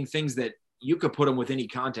tweeting things that you could put them with any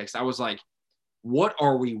context. I was like, what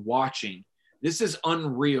are we watching? This is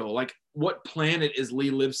unreal. Like, what planet is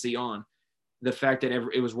Lee Livesey on? The fact that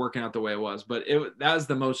it was working out the way it was. But that was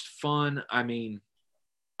the most fun. I mean,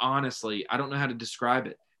 honestly, I don't know how to describe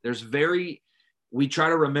it. We try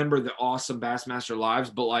to remember the awesome Bassmaster lives,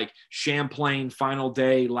 but like Champlain final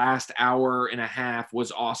day, last hour and a half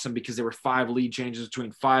was awesome because there were 5 lead changes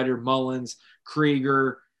between Fighter, Mullins,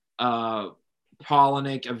 Krieger,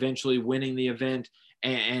 Polinick eventually winning the event,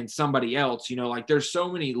 and somebody else. Like there's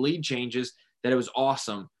so many lead changes that it was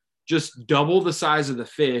awesome. Just double the size of the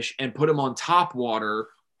fish and put them on top water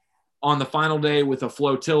on the final day with a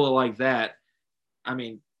flotilla like that. I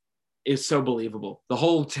mean, it's so believable. The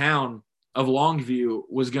whole town of Longview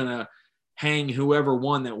was going to hang whoever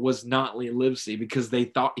won that was not Lee Livesey because they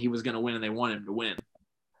thought he was going to win and they wanted him to win.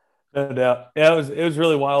 No doubt. Yeah, it was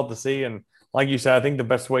really wild to see. And like you said, I think the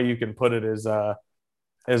best way you can put it is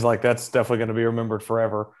like that's definitely going to be remembered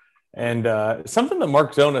forever. And something that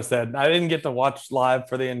Mark Zona said, I didn't get to watch live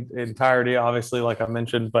for the entirety, obviously, like I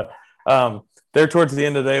mentioned, but there towards the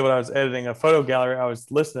end of the day when I was editing a photo gallery, I was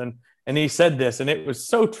listening, and he said this, and it was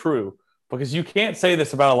so true because you can't say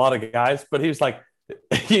this about a lot of guys, but he was like,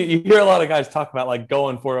 you hear a lot of guys talk about like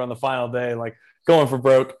going for it on the final day, like going for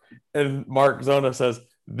broke. And Mark Zona says,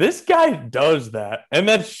 this guy does that. And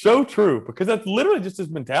that's so true because that's literally just his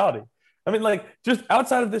mentality. I mean, like just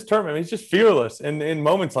outside of this tournament, he's just fearless in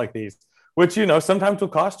moments like these, which, sometimes will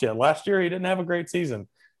cost you. Last year, he didn't have a great season.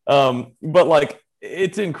 But like,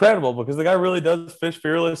 it's incredible because the guy really does fish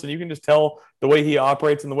fearless, and you can just tell the way he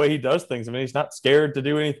operates and the way he does things. I mean, he's not scared to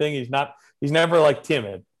do anything. He's never like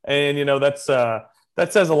timid. And,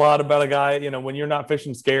 that says a lot about a guy, when you're not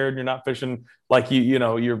fishing scared, you're not fishing like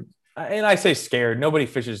you're, and I say scared, nobody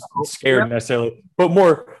fishes scared necessarily, but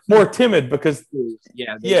more timid because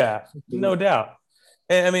no doubt.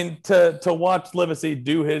 And I mean, to watch Livesey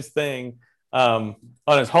do his thing on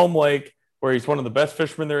his home lake, where he's one of the best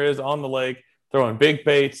fishermen there is on the lake, throwing big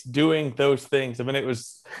baits, doing those things. I mean, it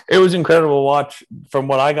was incredible to watch from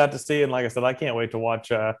what I got to see. And like I said, I can't wait to watch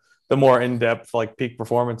the more in-depth, like peak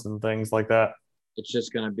performance and things like that. It's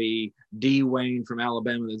just going to be D. Wayne from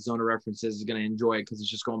Alabama that Zona references is going to enjoy it because it's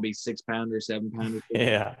just going to be 6-pounder, 7-pounder,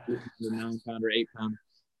 9-pounder, 8-pounder.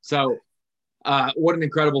 So what an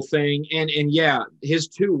incredible thing. And yeah, his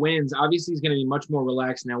 2 wins, obviously he's going to be much more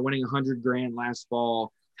relaxed now. Winning $100,000 last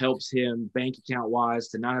fall helps him bank account wise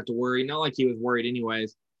to not have to worry. Not like he was worried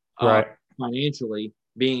anyways, right. Financially,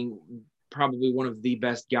 being probably one of the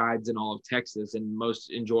best guides in all of Texas and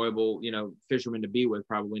most enjoyable, fishermen to be with,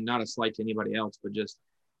 probably. Not a slight to anybody else, but just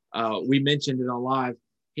we mentioned it on live.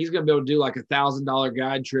 He's going to be able to do like $1,000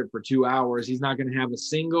 guide trip for 2 hours. He's not going to have a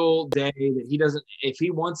single day that he doesn't. If he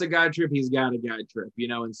wants a guide trip, he's got a guide trip,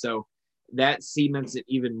 and so that cements it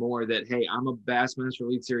even more that, hey, I'm a Bassmaster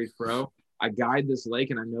Elite Series pro. I guide this lake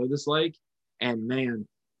and I know this lake. And man,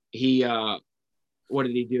 he what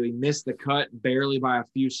did he do? He missed the cut barely by a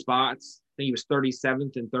few spots. I think he was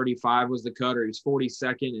 37th and 35 was the cut, or he was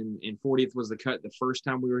 42nd and 40th was the cut the first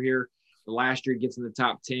time we were here. The last year he gets in the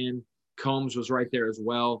top 10. Combs was right there as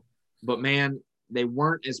well. But man, they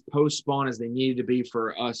weren't as post-spawn as they needed to be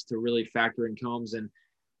for us to really factor in Combs. And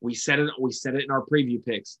we said it in our preview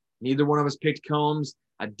picks. Neither one of us picked Combs.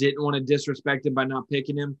 I didn't want to disrespect him by not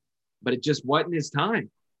picking him, but it just wasn't his time.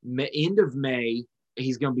 End of May,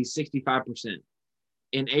 he's going to be 65%.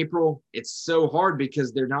 In April, it's so hard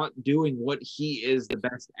because they're not doing what he is the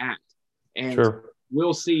best at. And sure.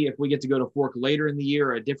 We'll see if we get to go to Fork later in the year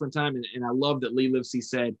or a different time. And I love that Lee Livesey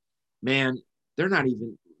said, man, they're not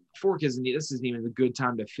even – Fork isn't – this isn't even a good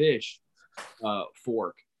time to fish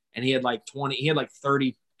Fork. And he had like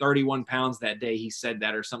 31 pounds that day. He said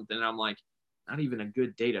that or something. And I'm like, not even a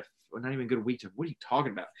good day to – not even a good week to – what are you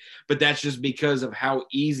talking about? But that's just because of how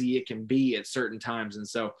easy it can be at certain times. And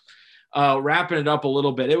so – wrapping it up a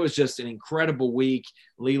little bit, it was just an incredible week.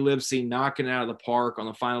 Lee Livesey knocking it out of the park on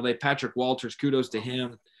the final day. Patrick Walters, kudos to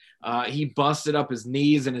him. He busted up his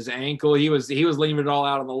knees and his ankle. He was leaving it all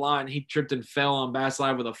out on the line. He tripped and fell on Bass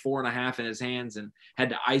Live with a 4.5 in his hands and had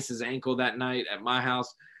to ice his ankle that night at my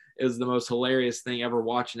house. It was the most hilarious thing ever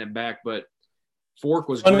watching it back. But Fork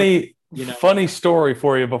was funny. Funny story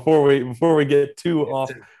for you before we get too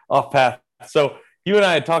off path. So you and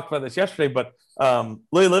I had talked about this yesterday, but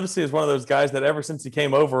Lee Livesey is one of those guys that ever since he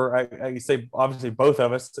came over, I say obviously both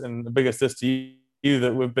of us, and the big assist to you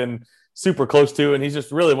that we've been super close to, and he's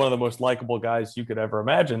just really one of the most likable guys you could ever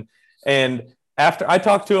imagine. And after I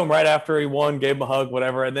talked to him right after he won, gave him a hug,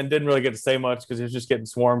 whatever, and then didn't really get to say much because he was just getting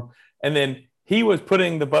swarmed. And then he was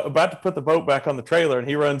about to put the boat back on the trailer, and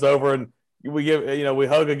he runs over and we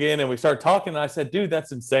hug again and we start talking. And I said, dude,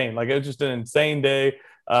 that's insane. Like, it was just an insane day.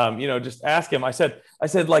 just ask him. I said,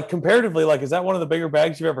 like, comparatively, like, is that one of the bigger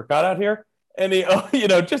bags you've ever caught out here? And he,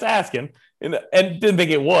 just asking, and didn't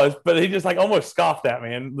think it was, but he just like almost scoffed at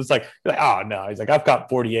me and was like, oh no. He's like, I've caught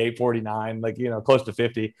 48, 49, like, close to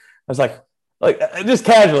 50. I was like just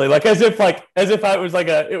casually, like as if I was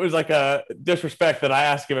it was like a disrespect that I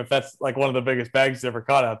asked him if that's like one of the biggest bags he's ever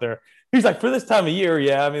caught out there. He's like, for this time of year,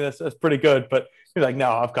 yeah, I mean, that's pretty good. But he's like,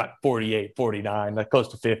 no, I've got 48, 49, like close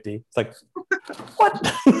to 50. It's like,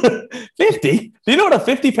 what? 50? Do you know what a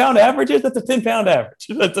 50-pound average is? That's a 10-pound average.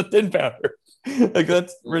 That's a 10-pounder. Like,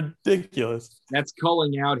 that's ridiculous. That's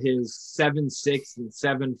calling out his 7.6 and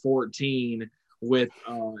 7.14 with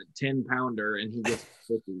a 10-pounder, and he gets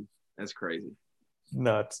 50. That's crazy.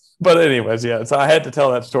 Nuts. But anyways, yeah. So I had to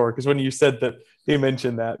tell that story because when you said that he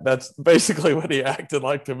mentioned that, that's basically what he acted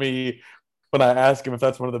like to me when I asked him if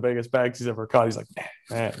that's one of the biggest bags he's ever caught. He's like,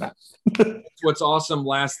 nah. What's awesome,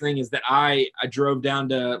 last thing, is that I drove down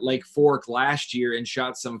to Lake Fork last year and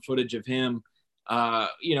shot some footage of him.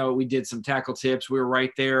 We did some tackle tips. We were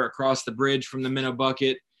right there across the bridge from the minnow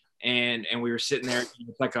bucket, and we were sitting there.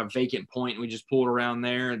 It's like a vacant point. And we just pulled around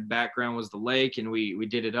there, and the background was the lake, and we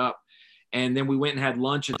did it up. And then we went and had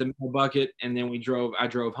lunch at the minnow bucket, and then I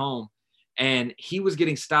drove home. And he was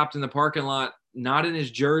getting stopped in the parking lot, not in his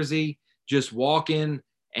jersey, just walking.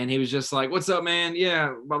 And he was just like, what's up, man?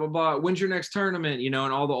 Yeah, blah, blah, blah. When's your next tournament? And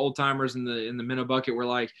all the old timers in the minnow bucket were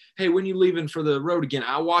like, hey, when you leaving for the road again?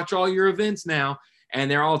 I watch all your events now. And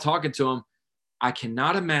they're all talking to him. I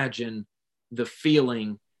cannot imagine the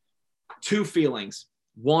feeling, two feelings.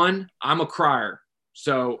 One, I'm a crier.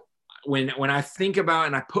 So when I think about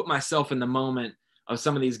and I put myself in the moment of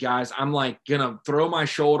some of these guys, I'm like gonna throw my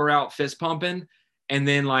shoulder out, fist pumping, and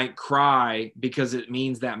then like cry because it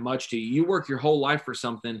means that much to you. You work your whole life for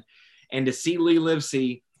something, and to see Lee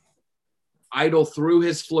Livesey idle through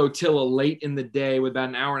his flotilla late in the day with about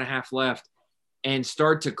an hour and a half left and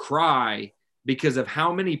start to cry because of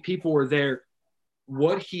how many people were there,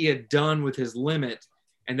 what he had done with his limit,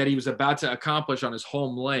 and that he was about to accomplish on his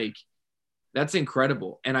home lake. That's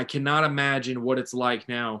incredible. And I cannot imagine what it's like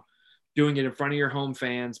now doing it in front of your home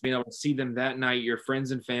fans, being able to see them that night, your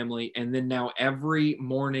friends and family, and then now every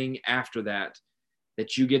morning after that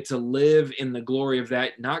you get to live in the glory of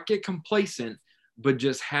that, not get complacent, but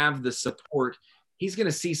just have the support. He's going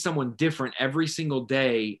to see someone different every single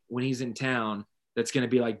day when he's in town that's going to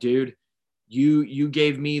be like, dude, you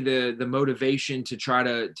gave me the motivation to try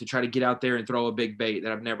to get out there and throw a big bait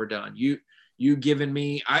that I've never done. You given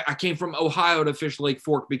me, I came from Ohio to fish Lake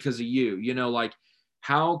Fork because of you. Like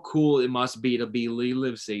how cool it must be to be Lee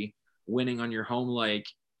Livesey winning on your home lake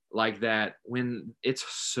like that when it's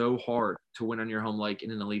so hard to win on your home lake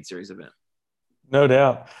in an Elite Series event. No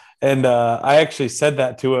doubt. And I actually said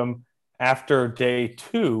that to him after day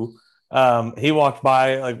 2. He walked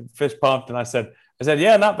by, like, fist pumped, and I said,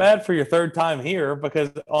 yeah, not bad for your third time here,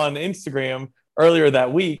 because on Instagram earlier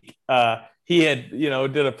that week, he had,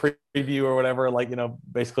 did a preview or whatever, like,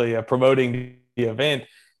 basically promoting the event.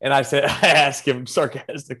 And I asked him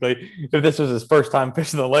sarcastically if this was his first time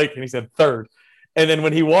fishing the lake, and he said third. And then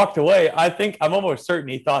when he walked away, I'm almost certain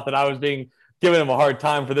he thought that I was giving him a hard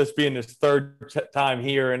time for this being his third time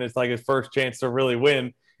here, and it's like his first chance to really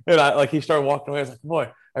win. And he started walking away. I was like, boy,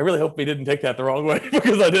 I really hope he didn't take that the wrong way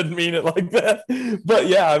because I didn't mean it like that. But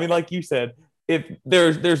yeah, I mean, like you said, if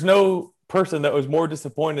there's no person that was more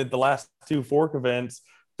disappointed the last 2 fork events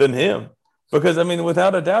than him, because I mean,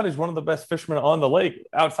 without a doubt, he's one of the best fishermen on the lake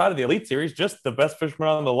outside of the Elite Series, just the best fisherman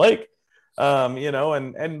on the lake.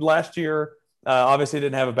 And last year, obviously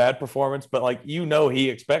didn't have a bad performance, but he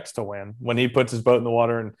expects to win when he puts his boat in the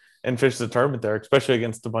water and fishes the tournament there, especially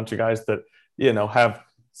against a bunch of guys that, have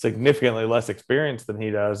significantly less experience than he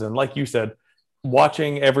does. And like you said,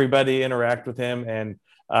 watching everybody interact with him and,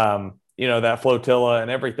 that flotilla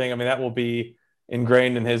and everything, I mean, that will be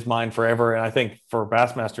ingrained in his mind forever. And I think for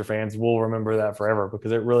Bassmaster fans, we'll remember that forever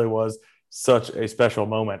because it really was such a special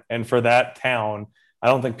moment. And for that town, I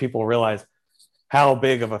don't think people realize how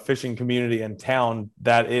big of a fishing community and town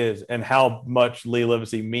that is and how much Lee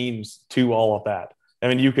Livesey means to all of that. I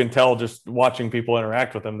mean, you can tell just watching people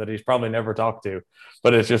interact with him that he's probably never talked to,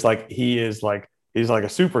 but it's just like he's like a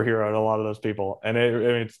superhero to a lot of those people. And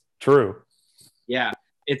it's true. Yeah.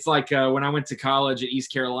 It's like when I went to college at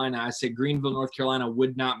East Carolina, I said Greenville, North Carolina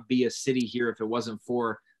would not be a city here if it wasn't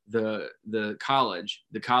for the college.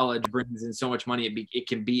 The college brings in so much money, it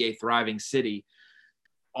can be a thriving city.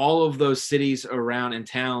 All of those cities around and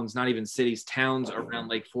towns, not even cities, towns around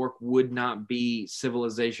Lake Fork would not be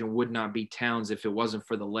civilization, would not be towns if it wasn't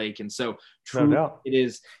for the lake. And so true, it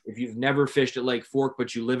is, if you've never fished at Lake Fork,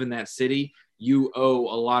 but you live in that city, you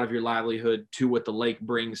owe a lot of your livelihood to what the lake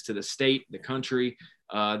brings to the state, the country,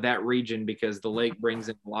 that region, because the lake brings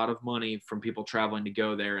in a lot of money from people traveling to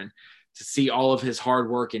go there. And to see all of his hard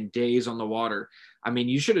work and days on the water. I mean,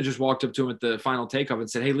 you should have just walked up to him at the final takeoff and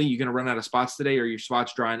said, "Hey, Lee, you going to run out of spots today, or your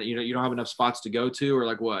spots drying? You don't have enough spots to go to, or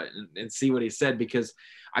like what?" And see what he said, because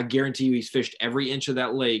I guarantee you he's fished every inch of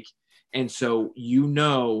that lake. And so,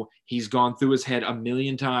 he's gone through his head a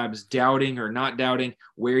million times, doubting or not doubting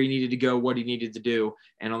where he needed to go, what he needed to do.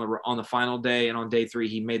 And on the final day and on day 3,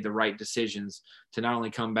 he made the right decisions to not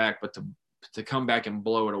only come back, but to come back and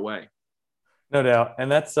blow it away. No doubt.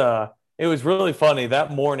 And that's it was really funny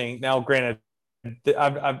that morning. Now, granted,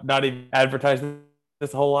 I've not even advertised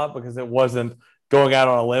this a whole lot because it wasn't going out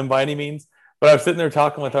on a limb by any means. But I was sitting there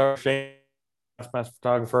talking with our Shane, master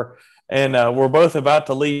photographer, and we're both about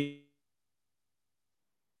to leave.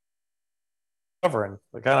 Covering,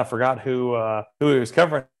 I kind of forgot who he was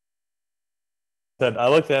covering. I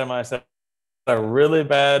looked at him and I said, "A really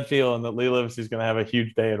bad feeling that Lee Livesey is going to have a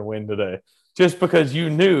huge day and win today," just because you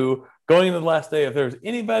knew going into the last day, if there was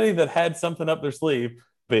anybody that had something up their sleeve,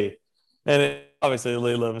 obviously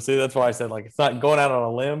Lee Livesey. That's why I said, like, it's not going out on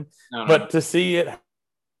a limb, but to see it,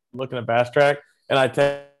 looking at Bass Track, and I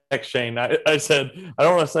text Shane. I said, I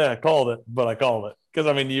don't want to say I called it, but I called it, because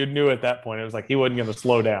I mean, you knew at that point it was like he wasn't going to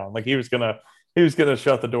slow down. Like he was going to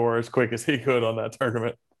shut the door as quick as he could on that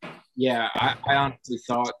tournament. Yeah, I honestly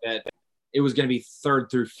thought that it was going to be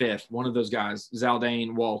 3rd through 5th, one of those guys,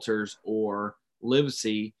 Zaldain, Walters, or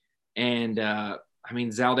Livesey. And,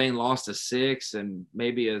 Zaldain lost a 6 and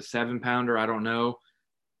maybe a 7-pounder, I don't know.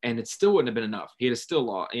 And it still wouldn't have been enough. He'd have still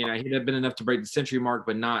lost. He'd have been enough to break the century mark,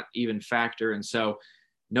 but not even factor. And so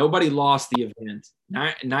nobody lost the event.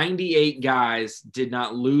 98 guys did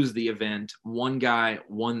not lose the event. One guy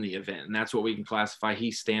won the event, and that's what we can classify.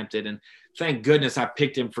 He stamped it, and thank goodness I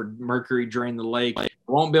picked him for Mercury Drain the Lake. I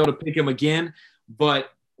won't be able to pick him again,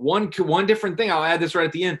 but one different thing, I'll add this right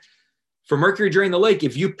at the end. For Mercury Drain the Lake,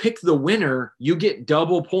 if you pick the winner, you get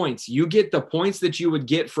double points. You get the points that you would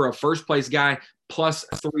get for a first-place guy plus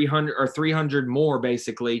 300 or 300 more,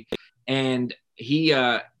 basically, and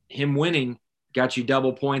him winning got you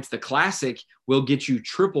double points. The Classic will get you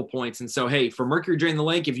triple points. And so, hey, for Mercury Drain the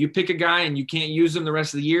Lake, if you pick a guy and you can't use them the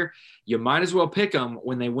rest of the year, you might as well pick them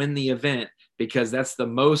when they win the event, because that's the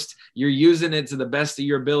most you're using it to the best of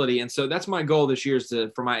your ability. And so that's my goal this year, is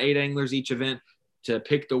for my 8 anglers each event to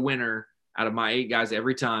pick the winner out of my 8 guys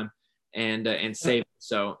every time and save it.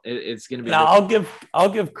 So it's going to be. Now, I'll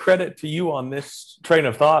give credit to you on this train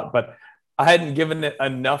of thought, but I hadn't given it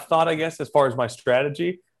enough thought, I guess, as far as my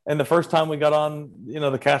strategy. And the first time we got on,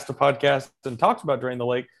 the Caster podcast and talked about Drain the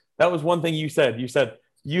Lake, that was one thing you said. You said,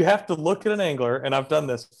 you have to look at an angler, and I've done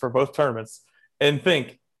this for both tournaments, and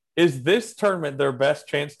think, is this tournament their best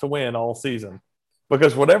chance to win all season?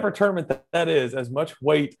 Because whatever tournament that is, as much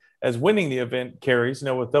weight as winning the event carries,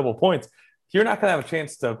 with double points, you're not going to have a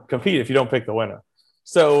chance to compete if you don't pick the winner.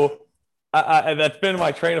 So that's been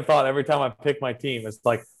my train of thought every time I pick my team. It's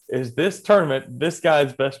like, is this tournament this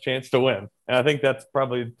guy's best chance to win? And I think that's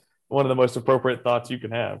probably one of the most appropriate thoughts you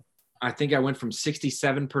can have. I think I went from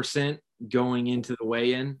 67% going into the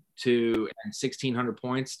weigh-in to 1,600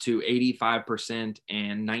 points to 85%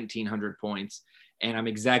 and 1,900 points. And I'm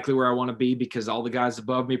exactly where I want to be, because all the guys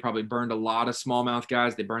above me probably burned a lot of smallmouth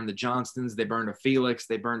guys. They burned the Johnstons, they burned a Felix,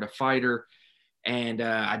 they burned a Fighter, and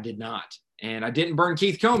I did not. And I didn't burn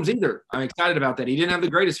Keith Combs either. I'm excited about that. He didn't have the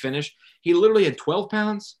greatest finish. He literally had 12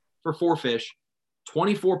 pounds for 4 fish,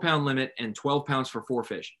 24-pound limit, and 12 pounds for 4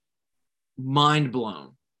 fish. Mind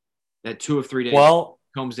blown that 2 of 3 days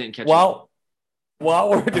Combs didn't catch him. While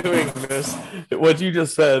we're doing this, what you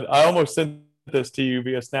just said, I almost sent this to you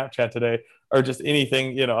via Snapchat today, or just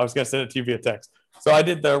anything, I was going to send it to you via text. So I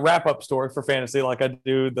did the wrap-up story for fantasy, like I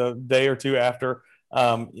do the day or two after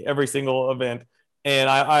every single event. And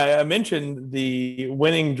I mentioned the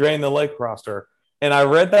winning Drain the Lake roster. And I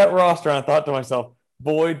read that roster and I thought to myself,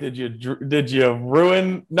 boy, did you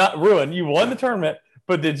not ruin, you won the tournament,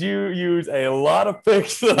 but did you use a lot of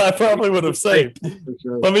picks that I probably would have saved?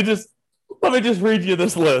 Sure. Let me just read you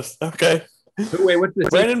this list, okay? Wait, what's this?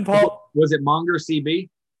 Brandon Paul. Was it Monger CB?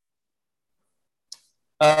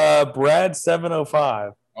 Brad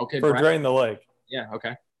 705. Okay. For Drain the Lake. Yeah,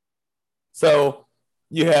 okay. So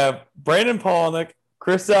you have Brandon Polnick,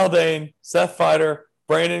 Chris Zaldain, Seth Fighter,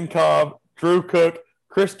 Brandon Cobb, Drew Cook,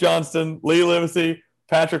 Chris Johnston, Lee Livesey,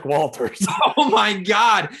 Patrick Walters. Oh my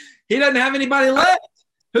God. He doesn't have anybody left.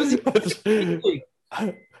 Who's he? Who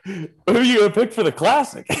are you going to pick for the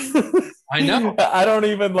Classic? I know. I don't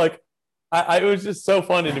even it was just so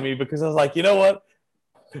funny to me, because I was like, you know what?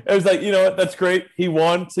 It was like, you know what? That's great. He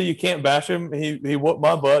won, so you can't bash him. He whooped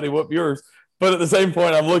my butt. He whooped yours. But at the same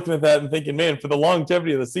point, I'm looking at that and thinking, man, for the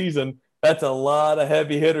longevity of the season, that's a lot of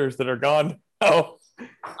heavy hitters that are gone now.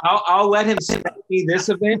 I'll let him spank me this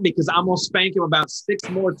event because I'm gonna spank him about 6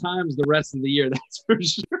 more times the rest of the year. That's for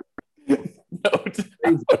sure.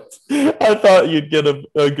 I thought you'd get a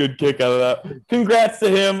good kick out of that. Congrats to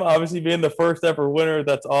him, obviously being the first ever winner.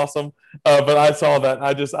 That's awesome. But I saw that.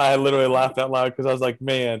 I literally laughed out loud because I was like,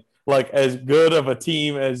 man, like as good of a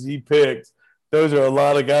team as he picked, those are a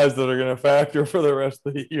lot of guys that are going to factor for the rest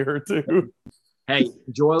of the year too. Hey,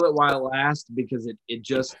 enjoy it while it lasts because it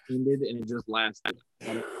just ended and it just lasted.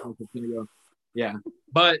 Yeah,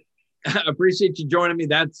 but I appreciate you joining me.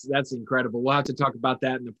 That's incredible. We'll have to talk about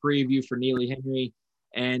that in the preview for Neely Henry.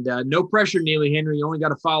 And no pressure, Neely Henry. You only got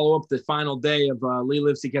to follow up the final day of Lee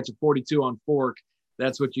Livesey catching 42 on Fork.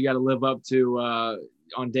 That's what you got to live up to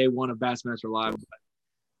on day one of Bassmaster Live. But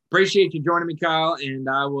appreciate you joining me, Kyle, and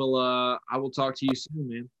I will talk to you soon,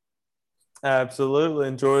 man. Absolutely.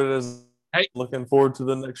 Enjoyed it. Hey, looking forward to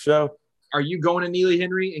the next show. Are you going to Neely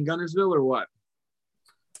Henry in Guntersville or what?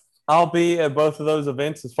 I'll be at both of those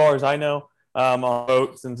events as far as I know on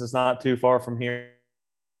boat since it's not too far from here.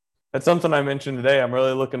 That's something I mentioned today. I'm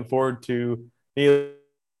really looking forward to my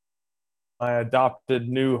adopted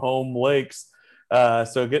new home lakes.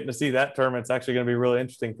 So getting to see that tournament's actually going to be really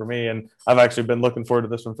interesting for me. And I've actually been looking forward to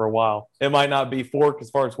this one for a while. It might not be Fork as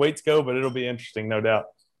far as weights go, but it'll be interesting, no doubt.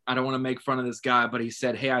 I don't want to make fun of this guy, but he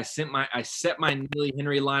said, hey, I set my Neely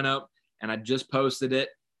Henry lineup and I just posted it.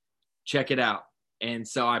 Check it out. And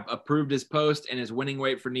so I approved his post, and his winning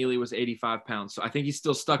weight for Neely was 85 pounds. So I think he's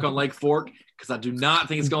still stuck on Lake Fork because I do not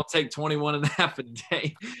think it's going to take 21 and a half a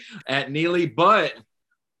day at Neely. But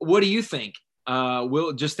what do you think?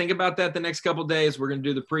 We'll just think about that the next couple of days. We're going to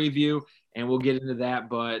do the preview, and we'll get into that.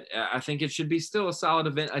 But I think it should be still a solid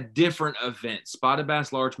event, a different event. Spotted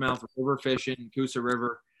bass, largemouth, river fishing, Coosa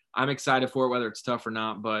River. I'm excited for it, whether it's tough or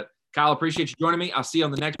not. But, Kyle, appreciate you joining me. I'll see you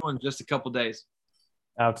on the next one in just a couple of days.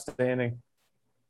 Outstanding.